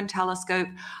Grace Roman Telescope,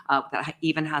 that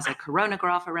even has a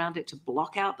coronagraph around it to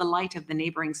block out the light of the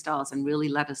neighboring stars and really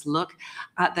let us look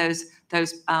at those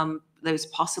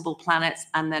possible planets.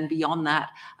 And then beyond that,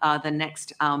 the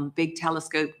next big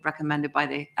telescope recommended by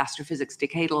the Astrophysics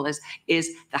Decadal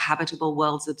is the Habitable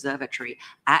Worlds Observatory,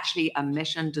 actually a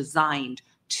mission designed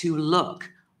to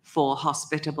look for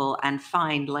hospitable and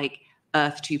find like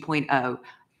Earth 2.0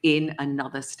 in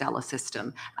another stellar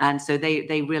system. And so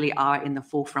they really are in the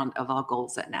forefront of our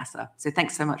goals at NASA. So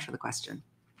thanks so much for the question.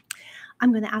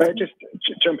 I'm going to ask just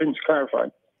jump in to clarify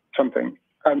something.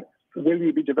 Will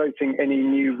you be devoting any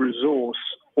new resource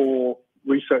or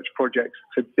research projects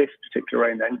to this particular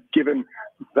aim then, given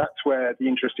that's where the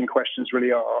interesting questions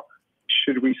really are?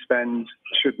 Should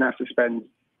NASA spend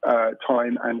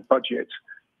time and budget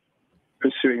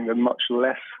pursuing the much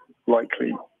less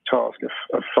likely task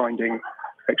of finding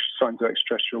signs of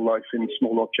extraterrestrial life in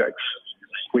small objects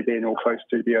within or close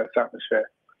to the Earth's atmosphere?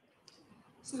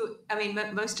 So, I mean,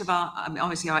 most of our,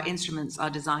 obviously our instruments are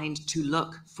designed to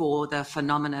look for the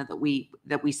phenomena that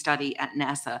we study at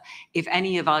NASA. If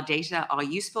any of our data are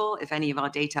useful, if any of our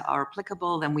data are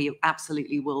applicable, then we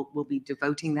absolutely will be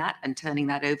devoting that and turning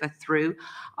that over through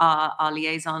our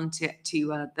liaison to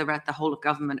the whole of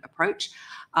government approach.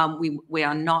 We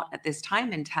are not at this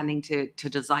time intending to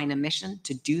design a mission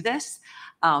to do this.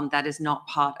 That is not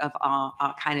part of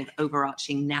our kind of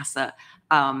overarching NASA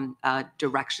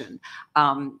direction.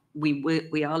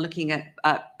 We are looking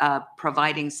at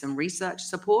providing some research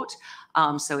support.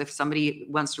 So if somebody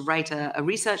wants to write a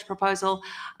research proposal,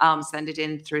 send it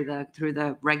in through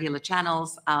the regular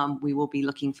channels. We will be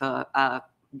looking for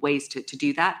ways to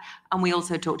do that. And we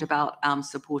also talked about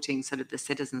supporting sort of the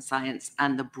citizen science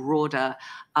and the broader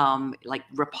like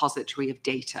repository of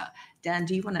data. Dan,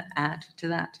 do you want to add to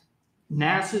that?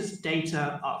 NASA's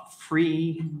data are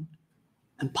free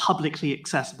and publicly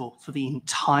accessible for the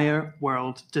entire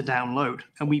world to download.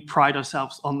 And we pride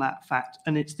ourselves on that fact.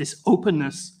 And it's this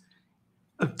openness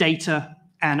of data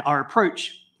and our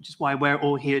approach, which is why we're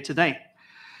all here today.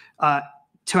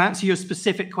 To answer your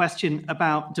specific question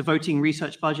about devoting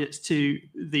research budgets to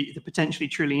the potentially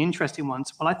truly interesting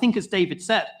ones, well, I think as David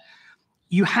said,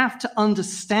 you have to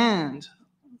understand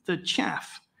the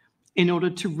chaff in order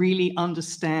to really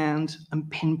understand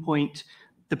and pinpoint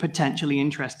the potentially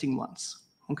interesting ones.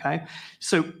 Okay,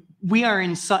 so we are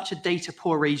in such a data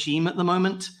poor regime at the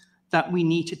moment that we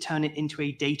need to turn it into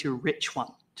a data rich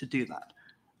one to do that.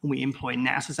 And we employ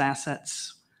NASA's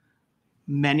assets,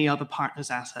 many other partners'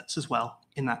 assets as well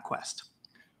in that quest.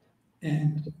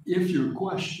 And if your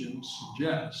question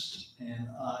suggests, and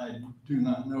I do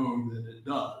not know that it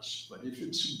does, but if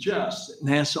it suggests that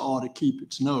NASA ought to keep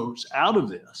its nose out of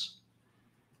this,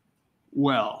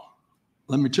 well,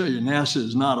 let me tell you, NASA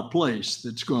is not a place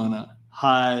that's going to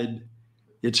hide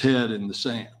its head in the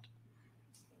sand.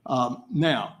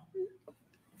 Now,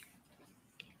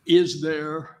 is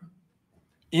there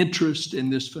interest in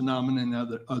this phenomenon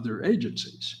in other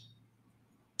agencies?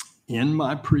 In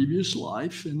my previous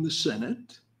life in the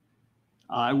Senate,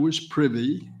 I was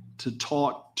privy to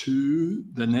talk to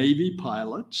the Navy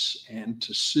pilots and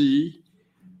to see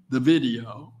the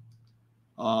video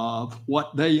of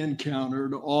what they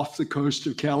encountered off the coast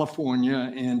of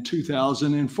California in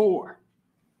 2004.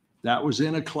 That was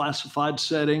in a classified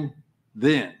setting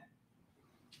then.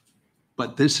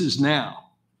 But this is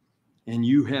now. And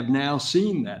you have now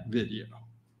seen that video.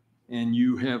 And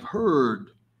you have heard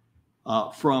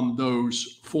from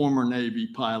those former Navy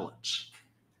pilots.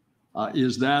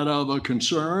 Is that of a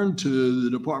concern to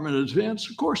the Department of Defense?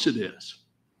 Of course it is.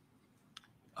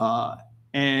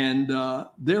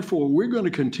 Therefore, we're going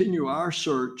to continue our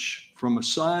search from a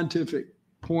scientific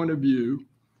point of view.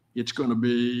 It's going to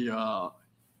be,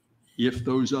 if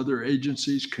those other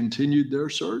agencies continued their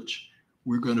search,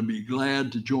 we're going to be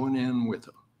glad to join in with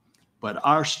them. But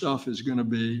our stuff is going to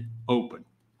be open.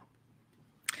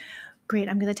 Great.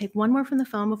 I'm going to take one more from the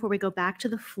phone before we go back to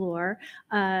the floor.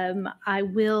 We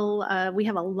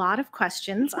have a lot of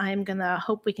questions. I'm going to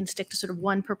hope we can stick to sort of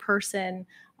one per person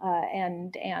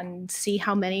and see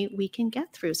how many we can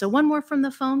get through. So one more from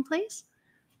the phone, please.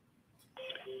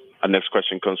 Our next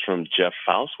question comes from Jeff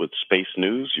Faust with Space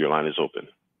News. Your line is open.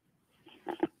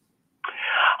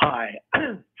 Hi.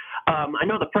 I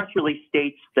know the press release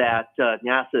states that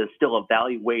NASA is still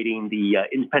evaluating the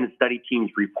independent study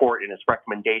team's report and its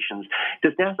recommendations.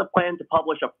 Does NASA plan to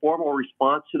publish a formal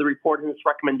response to the report and its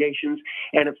recommendations?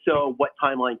 And if so, what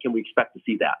timeline can we expect to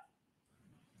see that?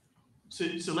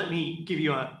 So let me give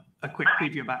you a quick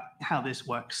preview about how this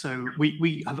works. So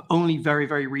we have only very,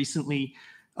 very recently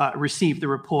received the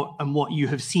report, and what you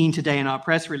have seen today in our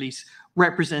press release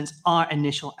represents our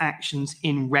initial actions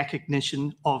in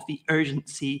recognition of the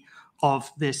urgency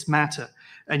of this matter.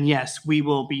 And yes, we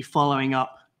will be following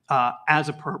up as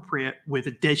appropriate with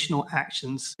additional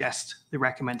actions, yes, the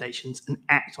recommendations, and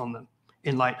act on them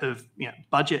in light of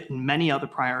budget and many other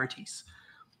priorities.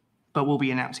 But we'll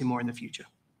be announcing more in the future.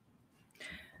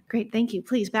 Great, thank you.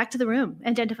 Please, back to the room.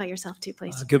 Identify yourself too,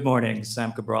 please. Good morning,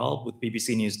 Sam Cabral with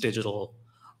BBC News Digital.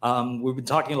 We've been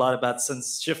talking a lot about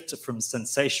shift from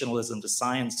sensationalism to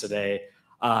science today.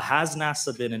 Has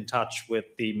NASA been in touch with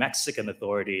the Mexican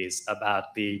authorities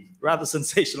about the rather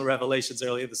sensational revelations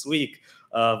earlier this week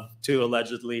of 2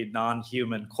 allegedly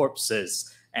non-human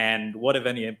corpses? And what, if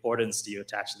any, importance do you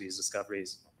attach to these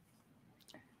discoveries?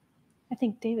 I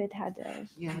think David had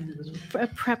a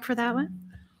prep for that one.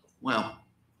 Well,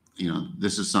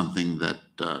 this is something that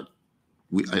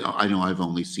I know I've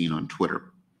only seen on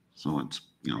Twitter. So it's,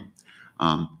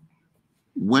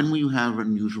 when we have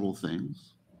unusual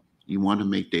things, you want to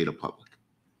make data public.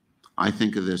 I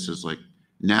think of this as like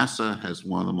NASA has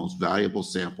one of the most valuable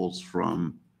samples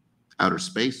from outer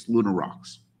space, lunar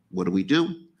rocks. What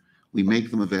do? We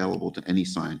make them available to any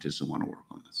scientists who want to work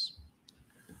on this.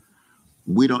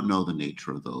 We don't know the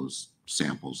nature of those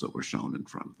samples that were shown in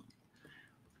front of them.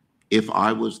 If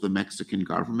I was the Mexican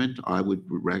government, I would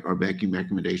are making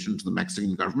recommendations to the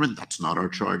Mexican government. That's not our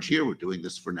charge here. We're doing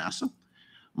this for NASA.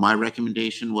 My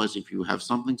recommendation was, if you have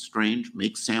something strange,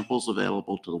 make samples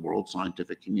available to the world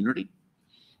scientific community,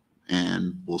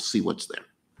 and we'll see what's there.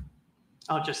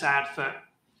 I'll just add that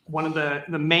one of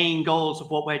the main goals of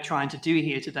what we're trying to do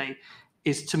here today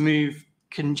is to move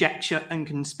conjecture and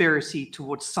conspiracy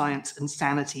towards science and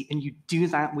sanity. And you do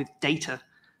that with data,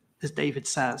 as David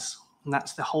says. And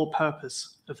that's the whole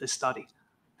purpose of this study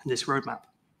and this roadmap.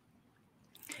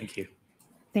 Thank you.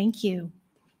 Thank you.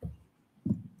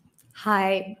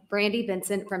 Hi, Brandy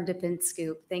Vincent from Defense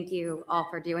Scoop. Thank you all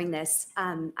for doing this.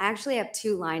 I actually have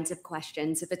 2 lines of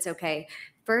questions, if it's okay.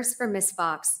 First, for Ms.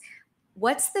 Fox,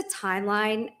 what's the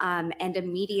timeline and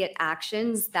immediate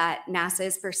actions that NASA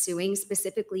is pursuing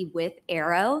specifically with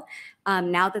ARROW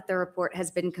now that the report has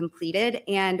been completed?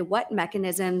 And what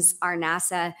mechanisms are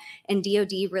NASA and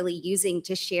DoD really using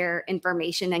to share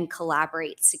information and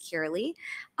collaborate securely?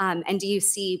 And do you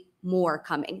see more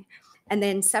coming? And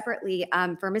then separately,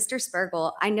 for Mr.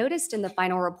 Spergel, I noticed in the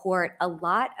final report, a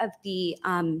lot of the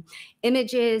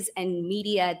images and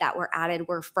media that were added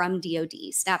were from DoD,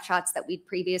 snapshots that we'd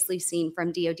previously seen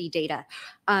from DoD data.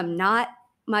 Not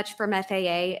much from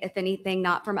FAA, if anything,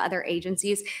 not from other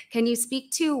agencies. Can you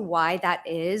speak to why that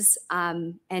is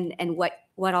and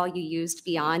what all you used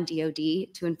beyond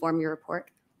DoD to inform your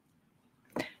report?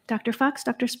 Dr. Fox,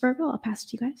 Dr. Spergel, I'll pass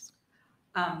it to you guys.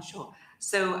 Sure.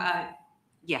 So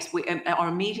yes, our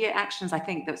immediate actions, I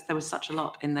think there was such a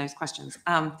lot in those questions.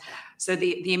 So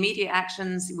the immediate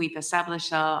actions, we've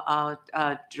established our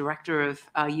director of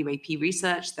UAP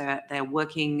research. They're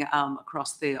working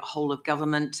across the whole of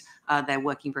government. They're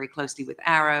working very closely with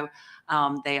ARROW.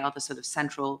 They are the sort of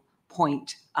central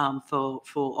point for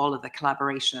all of the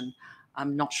collaboration.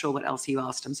 I'm not sure what else you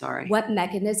asked, I'm sorry. What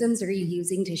mechanisms are you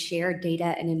using to share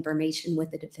data and information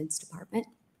with the Defense Department?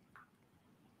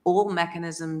 All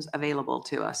mechanisms available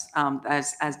to us.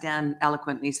 As Dan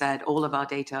eloquently said, all of our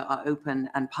data are open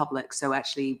and public. So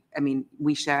actually, I mean,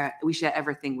 we share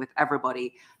everything with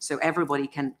everybody, so everybody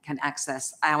can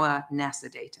access our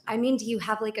NASA data. I mean, do you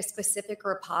have like a specific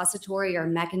repository or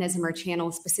mechanism or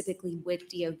channel specifically with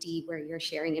DoD where you're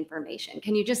sharing information?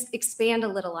 Can you just expand a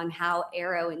little on how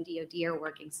ARROW and DoD are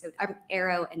working? So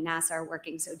ARROW and NASA are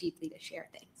working so deeply to share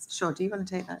things. Sure. Do you want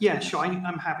to take that? Yeah, sure.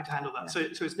 I'm happy to handle that. So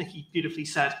as Nikki beautifully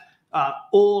said,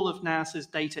 all of NASA's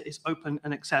data is open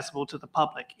and accessible to the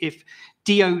public. If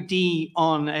DoD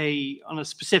on a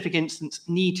specific instance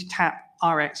need to tap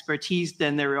our expertise,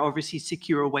 then there are obviously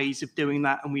secure ways of doing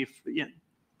that, and we've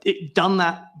done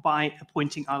that by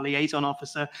appointing our liaison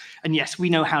officer. And yes, we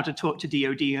know how to talk to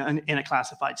DoD in a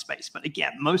classified space. But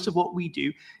again, most of what we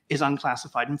do is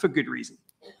unclassified, and for good reason.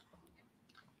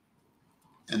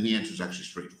 And the answer is actually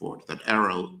straightforward, that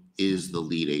ARROW is the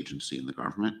lead agency in the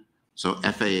government. So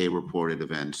FAA reported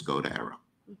events go to ARROW.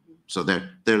 So they're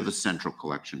the central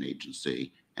collection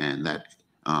agency. And that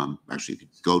actually, if you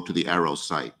go to the ARROW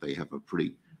site, they have a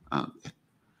pretty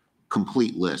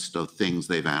complete list of things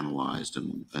they've analyzed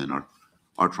and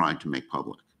are trying to make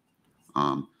public.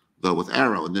 Though with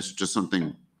ARROW, and this is just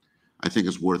something I think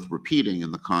is worth repeating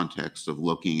in the context of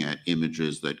looking at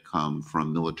images that come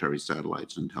from military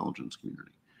satellites and intelligence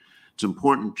community. It's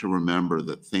important to remember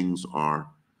that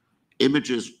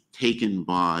images taken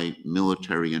by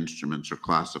military instruments are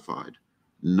classified,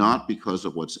 not because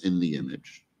of what's in the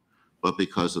image, but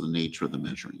because of the nature of the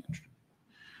measuring instrument.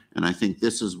 And I think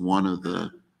this is one of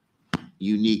the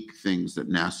unique things that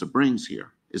NASA brings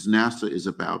here, is NASA is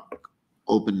about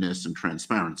openness and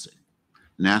transparency.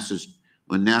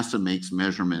 When NASA makes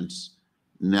measurements,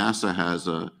 NASA has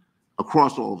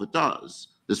across all of it does,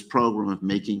 this program of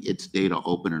making its data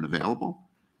open and available.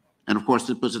 And of course,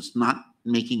 because it's not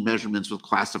making measurements with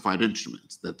classified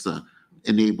instruments, that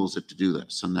enables it to do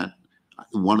this. And that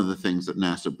one of the things that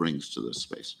NASA brings to this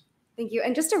space. Thank you.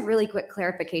 And just a really quick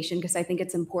clarification, because I think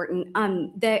it's important.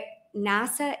 The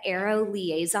NASA ARROW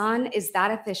liaison, is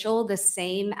that official, the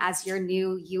same as your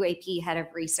new UAP head of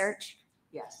research?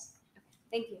 Yes.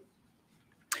 Thank you.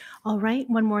 All right,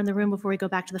 one more in the room before we go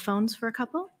back to the phones for a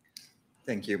couple.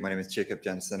 Thank you. My name is Jacob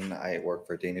Jensen. I work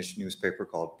for a Danish newspaper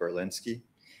called Berlingske.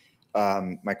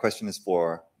 My question is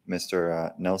for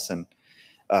Mr. Nelson.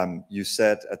 You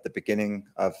said at the beginning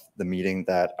of the meeting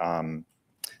that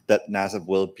that NASA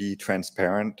will be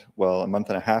transparent. Well, a month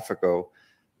and a half ago,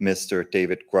 Mr.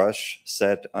 David Grush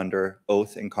said under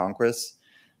oath in Congress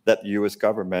that the US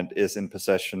government is in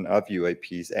possession of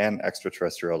UAPs and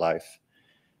extraterrestrial life.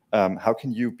 How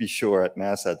can you be sure at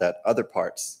NASA that other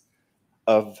parts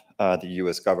of the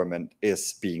US government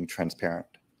is being transparent?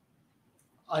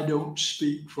 I don't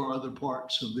speak for other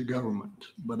parts of the government,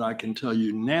 but I can tell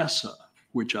you NASA,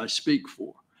 which I speak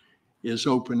for, is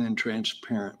open and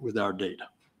transparent with our data.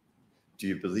 Do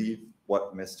you believe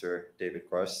what Mr. David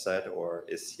Grush said, or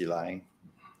is he lying?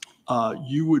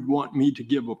 You would want me to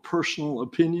give a personal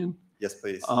opinion? Yes,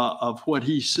 please. Of what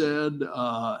he said.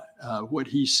 What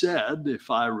he said, if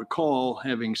I recall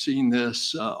having seen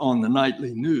this on the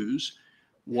nightly news,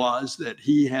 was that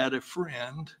he had a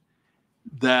friend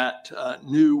that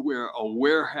knew where a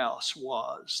warehouse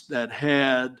was that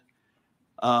had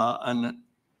an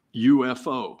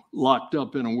UFO locked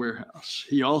up in a warehouse.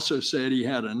 He also said he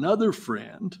had another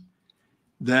friend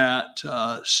that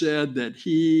said that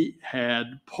he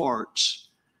had parts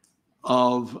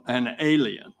of an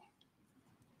alien.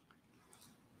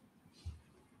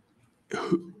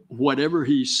 Whatever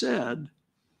he said,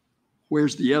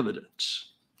 where's the evidence?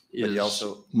 Is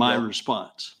my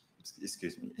response.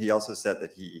 Excuse me. He also said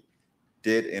that he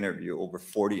did interview over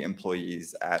 40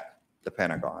 employees at the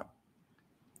Pentagon.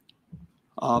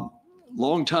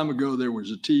 Long time ago, there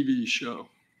was a TV show,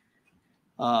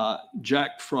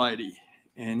 Jack Friday,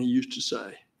 and he used to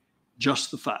say,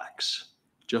 just the facts,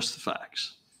 just the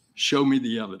facts. Show me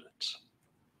the evidence.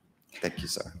 Thank you,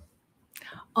 sir.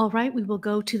 All right, we will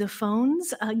go to the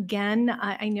phones. Again,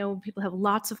 I know people have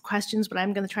lots of questions, but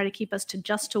I'm going to try to keep us to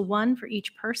just to one for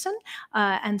each person.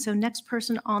 And so next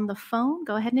person on the phone,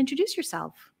 go ahead and introduce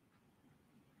yourself.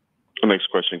 The next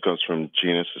question comes from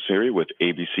Gina Cesari with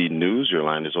ABC News. Your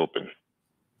line is open.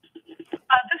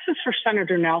 This is for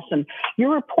Senator Nelson.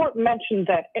 Your report mentioned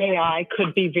that AI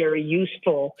could be very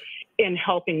useful in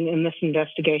helping in this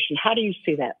investigation. How do you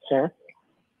see that, sir?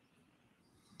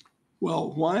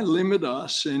 Well, why limit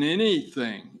us in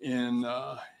anything in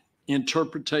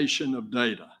interpretation of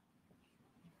data?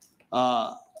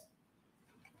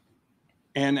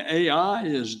 And AI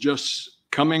is just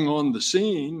coming on the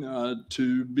scene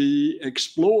to be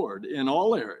explored in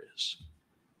all areas.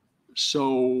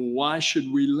 So why should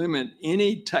we limit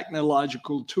any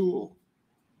technological tool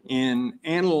in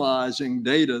analyzing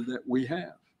data that we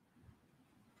have?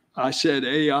 I said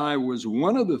AI was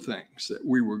one of the things that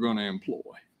we were going to employ.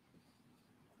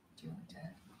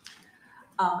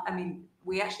 I mean,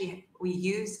 we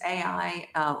use AI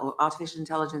or artificial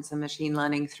intelligence and machine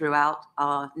learning throughout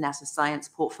our NASA science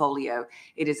portfolio.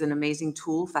 It is an amazing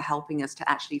tool for helping us to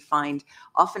actually find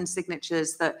often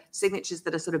signatures that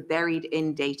are sort of buried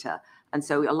in data. And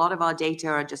so a lot of our data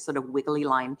are just sort of wiggly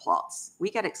line plots. We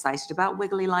get excited about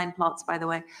wiggly line plots, by the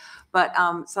way, but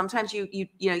sometimes you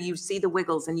see the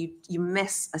wiggles and you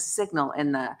miss a signal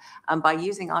in there. And by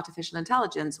using artificial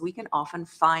intelligence, we can often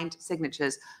find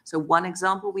signatures. So one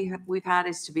example we've had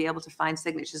is to be able to find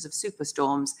signatures of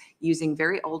superstorms using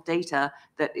very old data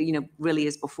that really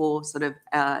is before sort of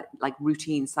like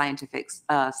routine scientific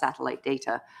satellite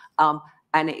data,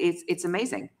 and it's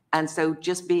amazing. And so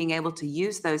just being able to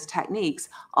use those techniques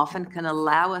often can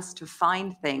allow us to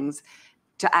find things,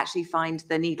 to actually find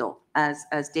the needle.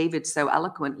 As David so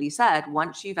eloquently said,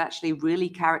 once you've actually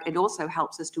really it also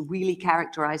helps us to really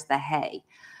characterize the hay.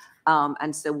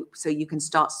 And so you can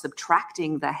start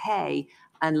subtracting the hay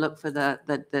and look for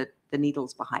the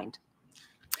needles behind.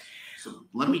 So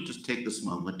let me just take this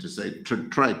moment to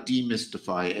try to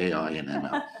demystify AI and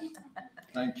ML.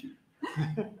 Thank you.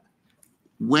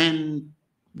 When,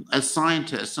 as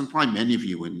scientists, and probably many of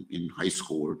you in high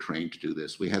school were trained to do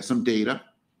this, we had some data.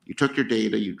 You took your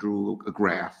data, you drew a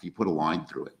graph, you put a line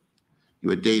through it. You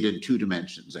had data in 2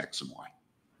 dimensions, X and Y.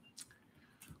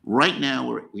 Right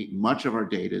now, much of our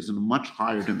data is in a much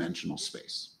higher dimensional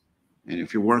space. And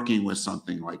if you're working with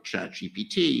something like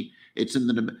ChatGPT, it's in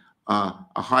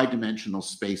a high dimensional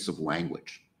space of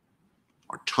language,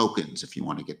 or tokens, if you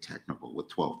want to get technical, with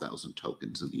 12,000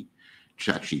 tokens in the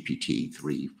ChatGPT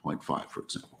 3.5, for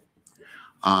example.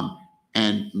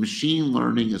 And machine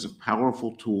learning is a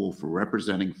powerful tool for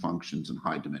representing functions in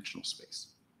high dimensional space.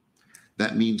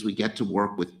 That means we get to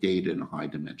work with data in a high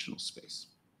dimensional space.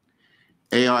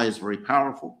 AI is very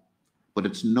powerful, but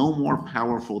it's no more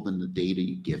powerful than the data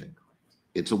you give it.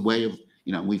 It's a way of,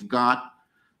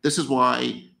 this is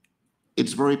why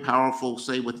it's very powerful,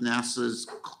 say, with NASA's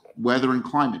weather and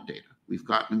climate data. We've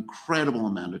got an incredible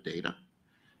amount of data,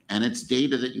 and it's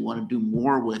data that you want to do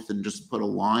more with than just put a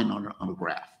line on a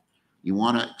graph. You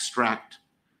want to extract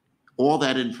all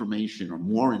that information or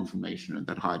more information in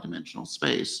that high dimensional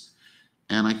space.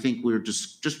 And I think we're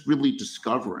just really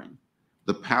discovering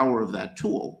the power of that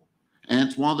tool. And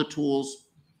it's one of the tools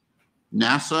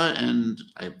NASA and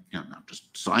not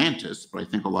just scientists, but I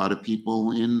think a lot of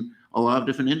people in a lot of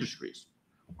different industries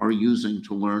are using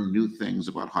to learn new things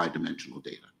about high dimensional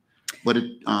data. But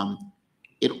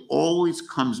it always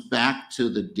comes back to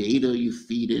the data you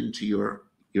feed into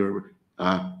your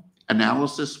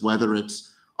analysis, whether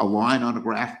it's a line on a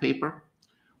graph paper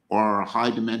or a high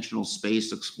dimensional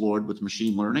space explored with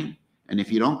machine learning. And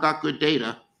if you don't got good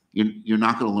data, you're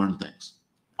not going to learn things.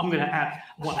 I'm going to add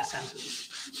one sentence.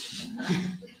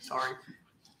 Sorry.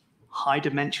 High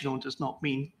dimensional does not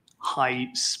mean high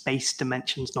space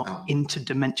dimensions, not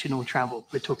interdimensional travel.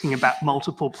 We're talking about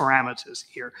multiple parameters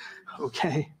here.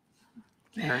 Okay.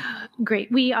 Erin. Great.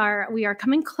 We are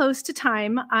coming close to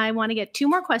time. I want to get 2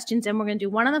 more questions, and we're going to do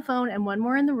one on the phone and one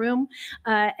more in the room.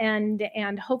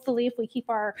 And hopefully, if we keep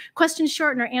our questions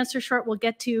short and our answers short, we'll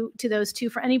get to those 2.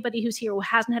 For anybody who's here who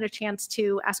hasn't had a chance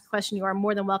to ask a question, you are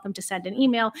more than welcome to send an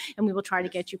email, and we will try to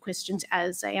get you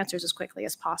answers as quickly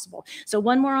as possible. So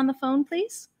one more on the phone,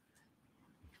 please.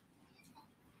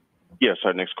 Yes,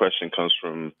 our next question comes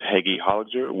from Peggy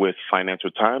Holliger with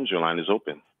Financial Times. Your line is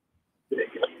open.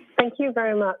 Thank you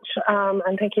very much,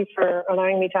 and thank you for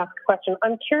allowing me to ask a question.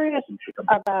 I'm curious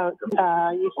about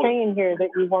you saying here that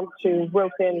you want to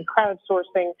rope in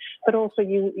crowdsourcing, but also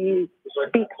you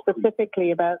speak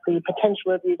specifically about the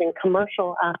potential of using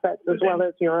commercial assets as well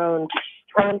as your own.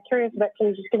 I'm curious about, can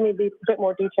you just give me a bit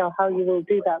more detail how you will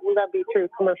do that? Will that be through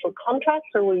commercial contracts,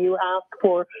 or will you ask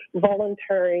for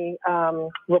voluntary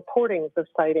reportings of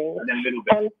sightings?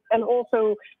 And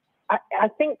also, I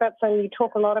think that's when you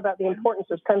talk a lot about the importance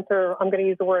of sensor, I'm going to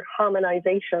use the word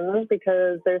harmonization,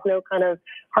 because there's no kind of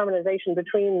harmonization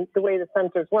between the way the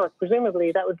sensors work.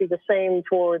 Presumably that would be the same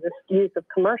for the use of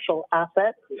commercial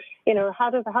assets. How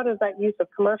does that use of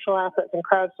commercial assets and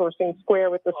crowdsourcing square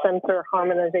with the sensor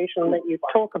harmonization that you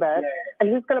talk about? And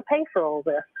who's going to pay for all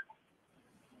this?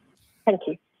 Thank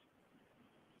you.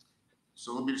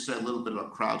 So let me just say a little bit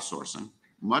about crowdsourcing.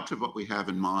 Much of what we have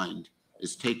in mind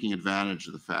is taking advantage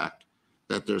of the fact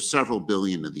that there's several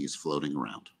billion of these floating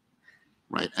around,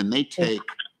 right? And they take,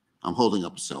 I'm holding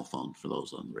up a cell phone for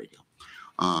those on the radio.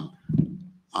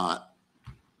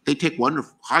 They take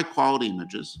wonderful, high quality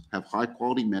images, have high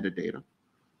quality metadata,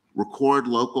 record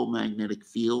local magnetic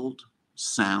field,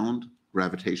 sound,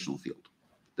 gravitational field.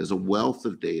 There's a wealth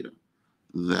of data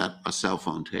that a cell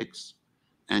phone takes,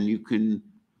 and you can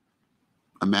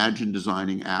imagine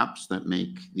designing apps that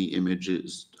make the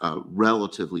images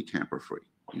relatively tamper-free.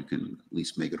 You can at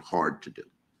least make it hard to do.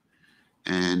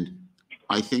 And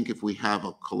I think if we have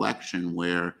a collection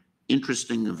where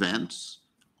interesting events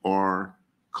are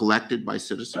collected by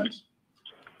citizens,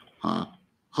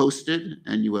 hosted,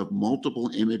 and you have multiple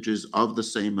images of the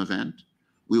same event,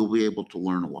 we will be able to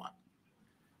learn a lot.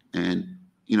 And,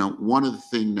 one of the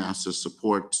things NASA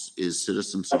supports is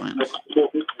citizen science.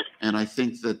 And I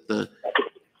think that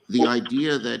the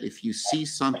idea that if you see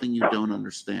something you don't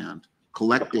understand,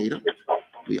 collect data,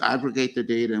 we aggregate the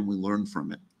data and we learn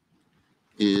from it,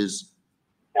 is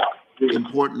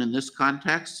important in this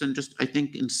context. And just, I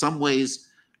think in some ways,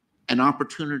 an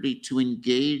opportunity to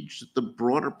engage the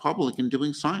broader public in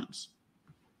doing science.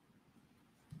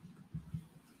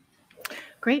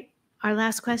 Great. Our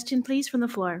last question, please, from the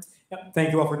floor.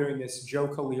 Thank you all for doing this. Joe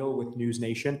Khalil with News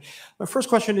Nation. My first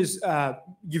question is,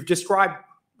 you've described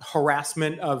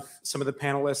harassment of some of the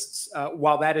panelists.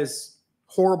 While that is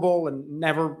horrible and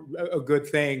never a good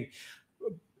thing,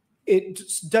 it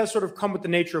does sort of come with the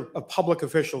nature of public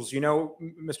officials.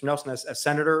 Mr. Nelson, as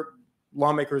senator,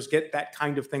 lawmakers get that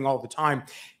kind of thing all the time.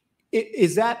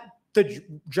 Is that the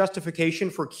justification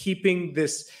for keeping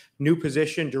this new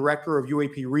position, director of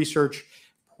UAP research,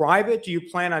 private? Do you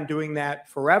plan on doing that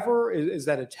forever? Is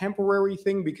that a temporary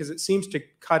thing? Because it seems to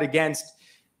cut against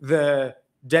the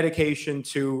dedication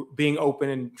to being open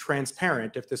and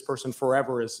transparent if this person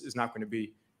forever is not going to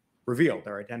be revealed,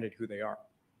 their identity, who they are.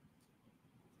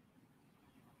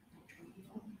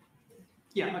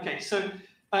 Yeah, okay. So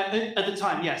at the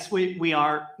time, yes,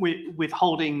 we're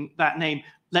withholding that name.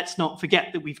 Let's not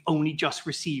forget that we've only just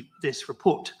received this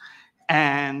report.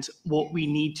 And what we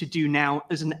need to do now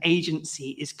as an agency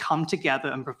is come together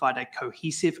and provide a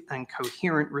cohesive and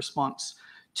coherent response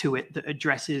to it that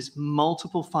addresses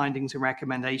multiple findings and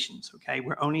recommendations. Okay,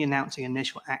 we're only announcing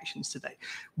initial actions today.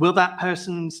 Will that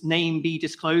person's name be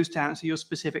disclosed, to answer your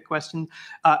specific question?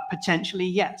 Potentially,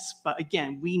 yes. But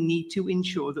again, we need to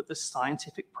ensure that the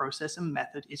scientific process and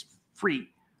method is free.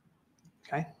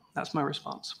 Okay, that's my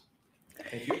response.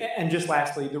 Thank you. And just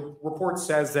lastly, the report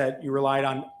says that you relied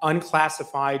on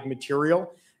unclassified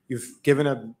material. You've given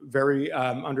a very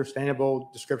understandable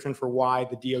description for why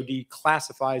the DoD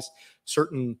classifies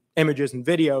certain images and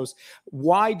videos.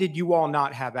 Why did you all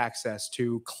not have access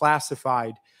to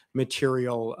classified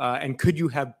material, and could you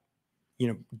have,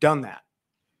 done that?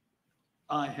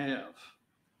 I have.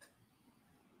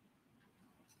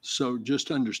 So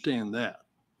just understand that.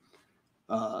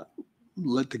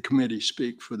 Let the committee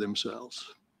speak for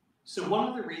themselves. So one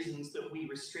of the reasons that we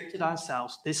restricted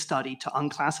ourselves, this study, to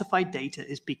unclassified data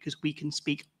is because we can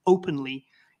speak openly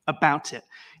about it.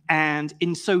 And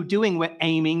in so doing, we're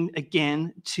aiming,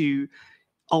 again, to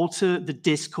alter the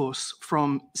discourse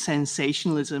from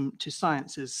sensationalism to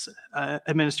science, as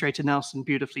Administrator Nelson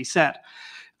beautifully said.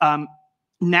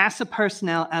 NASA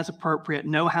personnel, as appropriate,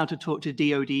 know how to talk to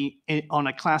DoD on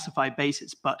a classified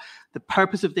basis, but the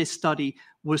purpose of this study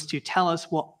was to tell us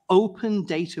what open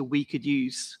data we could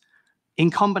use in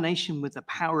combination with the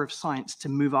power of science to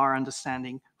move our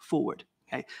understanding forward.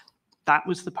 Okay, that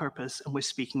was the purpose, and we're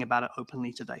speaking about it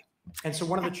openly today. And so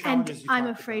one of the challenges I'm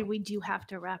afraid we do have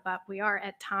to wrap up. We are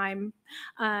at time.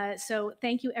 So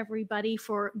thank you, everybody,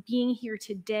 for being here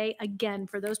today. Again,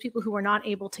 for those people who were not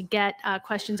able to get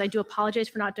questions, I do apologize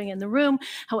for not doing it in the room.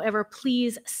 However,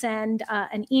 please send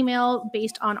an email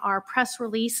based on our press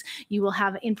release. You will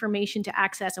have information to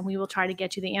access, and we will try to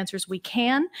get you the answers we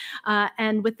can.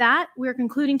 And with that, we're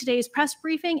concluding today's press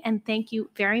briefing, and thank you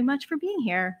very much for being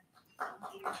here.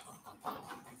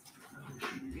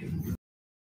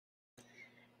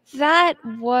 That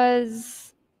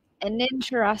was an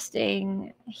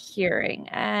interesting hearing.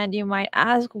 And you might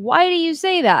ask, why do you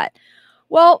say that?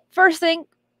 Well, first thing,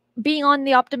 being on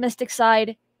the optimistic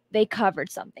side, they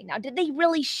covered something. Now, did they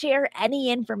really share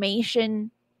any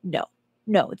information? No.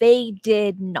 No, they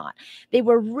did not. They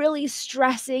were really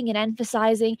stressing and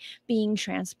emphasizing being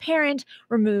transparent,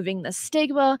 removing the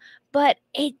stigma, but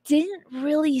it didn't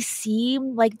really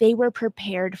seem like they were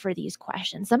prepared for these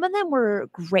questions. Some of them were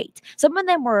great. Some of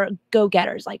them were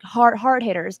go-getters, like hard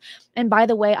hitters. And by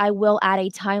the way, I will add a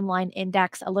timeline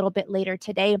index a little bit later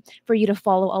today for you to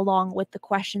follow along with the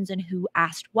questions and who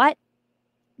asked what.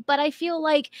 But I feel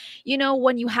like,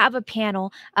 when you have a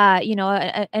panel,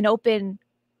 an open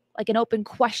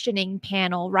questioning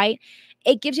panel, right?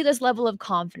 It gives you this level of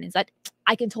confidence that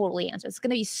I can totally answer. It's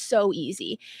going to be so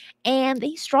easy. And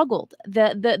they struggled.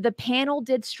 The panel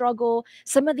did struggle.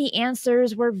 Some of the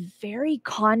answers were very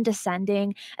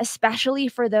condescending, especially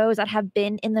for those that have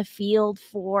been in the field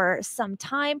for some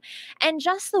time. And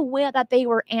just the way that they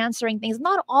were answering things,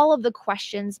 not all of the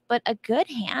questions, but a good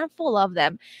handful of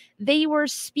them, they were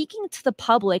speaking to the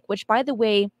public, which, by the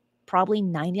way, probably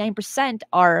 99%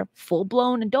 are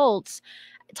full-blown adults,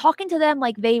 talking to them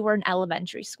like they were in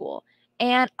elementary school.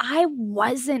 And I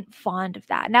wasn't fond of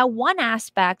that. Now, one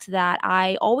aspect that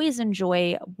I always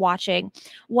enjoy watching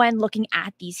when looking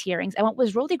at these hearings, and what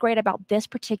was really great about this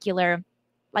particular,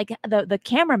 the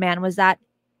cameraman, was that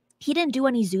he didn't do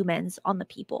any zoom ins on the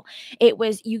people. It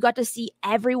was, you got to see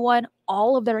everyone,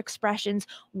 all of their expressions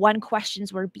when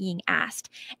questions were being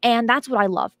asked. And that's what I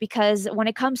love, because when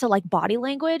it comes to body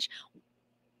language,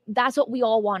 that's what we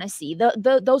all want to see.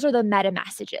 Those are the meta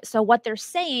messages. So what they're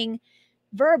saying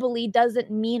verbally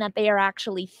doesn't mean that they are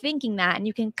actually thinking that. And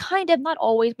you can kind of, not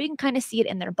always, but you can kind of see it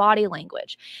in their body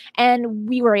language. And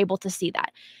we were able to see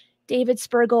that. David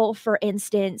Spergel, for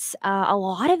instance, a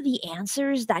lot of the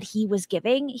answers that he was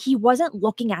giving, he wasn't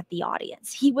looking at the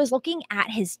audience. He was looking at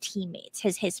his teammates,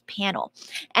 his panel.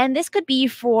 And this could be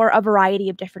for a variety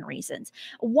of different reasons.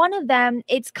 One of them,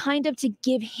 it's kind of to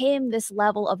give him this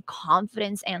level of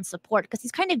confidence and support, because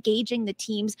he's kind of gauging the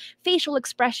team's facial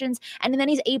expressions, and then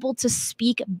he's able to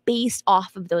speak based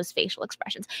off of those facial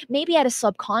expressions. Maybe at a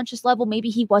subconscious level, maybe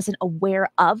he wasn't aware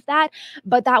of that,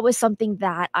 but that was something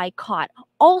that I caught.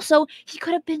 Also, he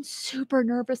could have been super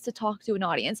nervous to talk to an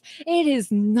audience. It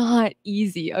is not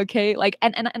easy, okay?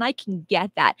 And I can get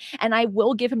that. And I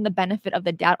will give him the benefit of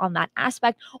the doubt on that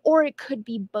aspect, or it could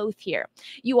be both here.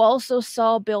 You also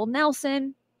saw Bill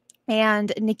Nelson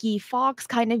and Nicola Fox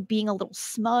kind of being a little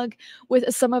smug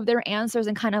with some of their answers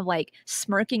and kind of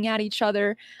smirking at each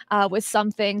other with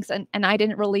some things. And I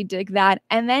didn't really dig that.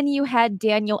 And then you had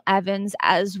Daniel Evans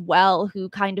as well, who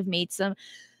kind of made some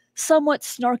somewhat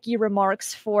snarky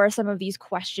remarks for some of these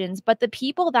questions. But the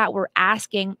people that were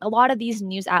asking, a lot of these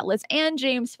news outlets, and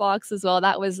James Fox as well,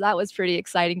 that was pretty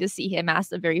exciting to see him ask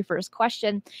the very first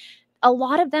question. A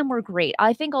lot of them were great.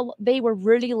 I think they were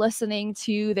really listening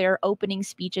to their opening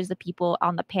speeches, the people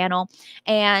on the panel.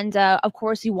 And of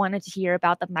course, we wanted to hear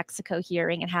about the Mexico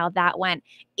hearing and how that went.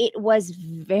 It was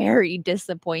very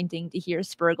disappointing to hear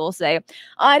Spergel say,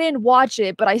 I didn't watch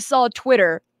it, but I saw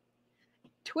Twitter.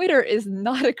 Twitter is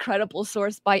not a credible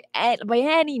source by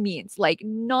any means, like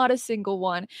not a single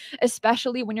one,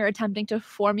 especially when you're attempting to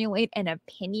formulate an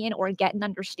opinion or get an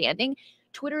understanding.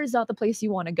 Twitter is not the place you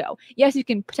want to go. Yes, you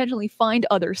can potentially find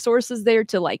other sources there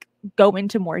to like go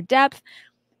into more depth,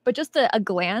 but just a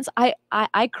glance,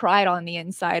 I cried on the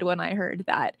inside when I heard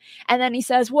that. And then he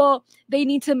says, well, they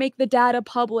need to make the data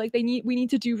public. We need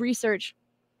to do research.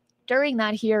 During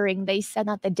that hearing, they said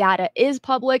that the data is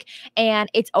public and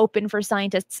it's open for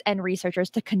scientists and researchers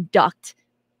to conduct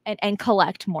and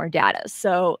collect more data.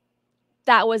 So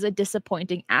that was a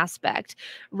disappointing aspect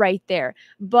right there.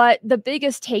 But the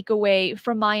biggest takeaway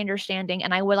from my understanding,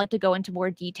 and I would like to go into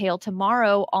more detail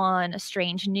tomorrow on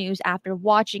Strange News after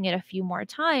watching it a few more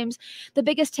times, the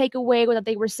biggest takeaway was that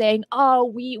they were saying, oh,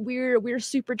 we're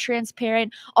super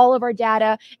transparent, all of our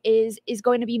data is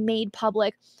going to be made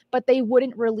public, but they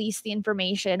wouldn't release the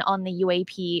information on the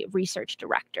UAP research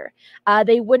director.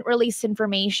 They wouldn't release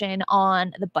information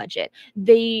on the budget.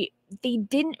 They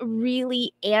didn't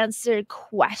really answer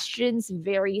questions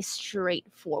very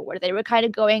straightforward. They were kind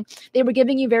of they were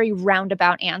giving you very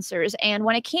roundabout answers. And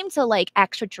when it came to like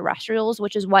extraterrestrials,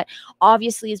 which is what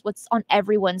obviously is what's on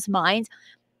everyone's mind,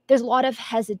 there's a lot of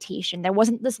hesitation. There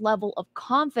wasn't this level of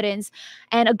confidence.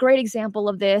 And a great example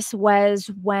of this was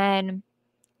when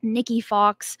Nicola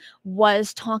Fox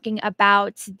was talking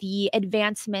about the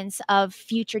advancements of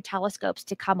future telescopes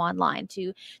to come online,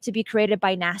 to be created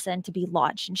by NASA and to be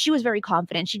launched. And she was very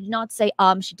confident. She did not say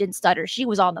she didn't stutter. She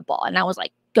was on the ball. And I was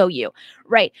like, go you.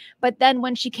 Right. But then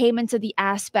when she came into the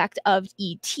aspect of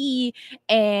ET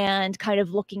and kind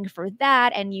of looking for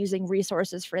that and using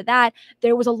resources for that,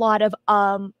 there was a lot of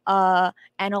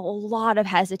and a lot of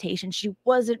hesitation. She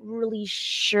wasn't really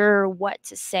sure what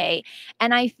to say.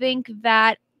 And I think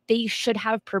that they should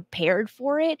have prepared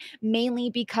for it, mainly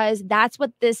because that's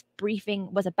what this briefing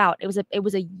was about. It was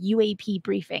a UAP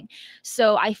briefing.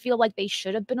 So I feel like they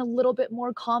should have been a little bit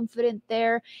more confident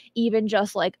there, even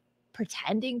just like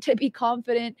pretending to be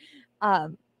confident,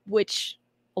 which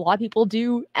a lot of people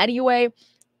do anyway.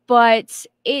 But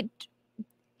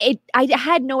I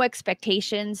had no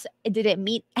expectations. Did it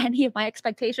meet any of my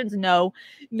expectations? No,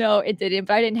 it didn't.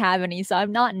 But I didn't have any, so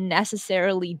I'm not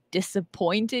necessarily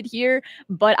disappointed here.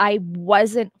 But I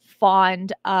wasn't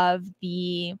fond of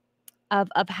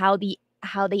how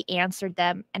they answered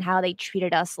them and how they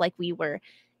treated us like we were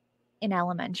in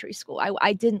elementary school.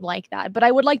 I didn't like that, but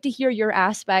I would like to hear your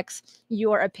aspects,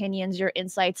 your opinions, your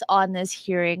insights on this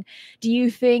hearing. Do you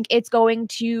think it's going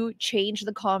to change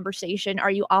the conversation?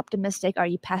 Are you optimistic? Are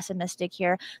you pessimistic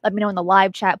here? Let me know in the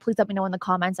live chat. Please let me know in the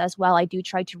comments as well. I do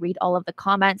try to read all of the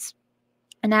comments.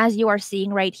 And as you are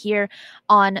seeing right here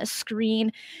on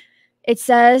screen, it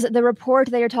says the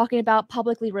report they are talking about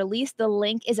publicly released. The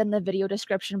link is in the video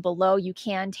description below. You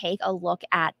can take a look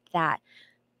at that.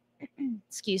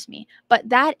 Excuse me. But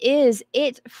that is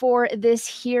it for this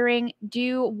hearing.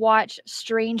 Do watch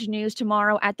Strange News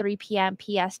tomorrow at 3 p.m.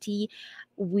 PST.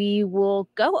 We will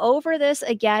go over this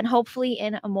again, hopefully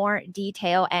in more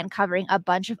detail and covering a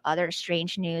bunch of other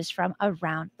strange news from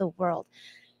around the world.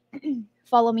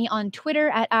 Follow me on Twitter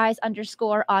at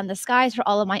eyes_on_the_skies for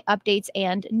all of my updates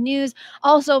and news.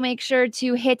 Also, make sure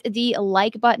to hit the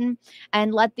like button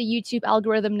and let the YouTube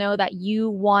algorithm know that you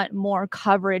want more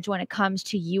coverage when it comes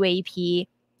to UAP,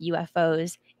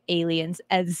 UFOs, aliens,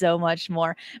 and so much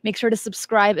more. Make sure to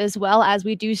subscribe as well, as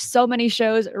we do so many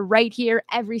shows right here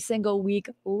every single week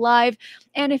live.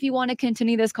 And if you want to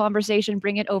continue this conversation,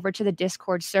 bring it over to the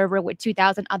Discord server with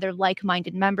 2,000 other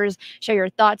like-minded members. Share your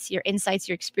thoughts, your insights,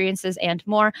 your experiences, and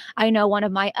more. I know one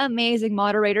of my amazing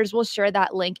moderators will share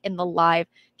that link in the live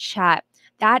chat.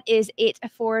 That is it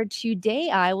for today.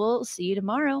 I will see you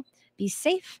tomorrow. Be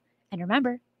safe, and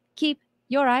remember, keep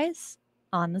your eyes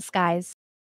on the skies.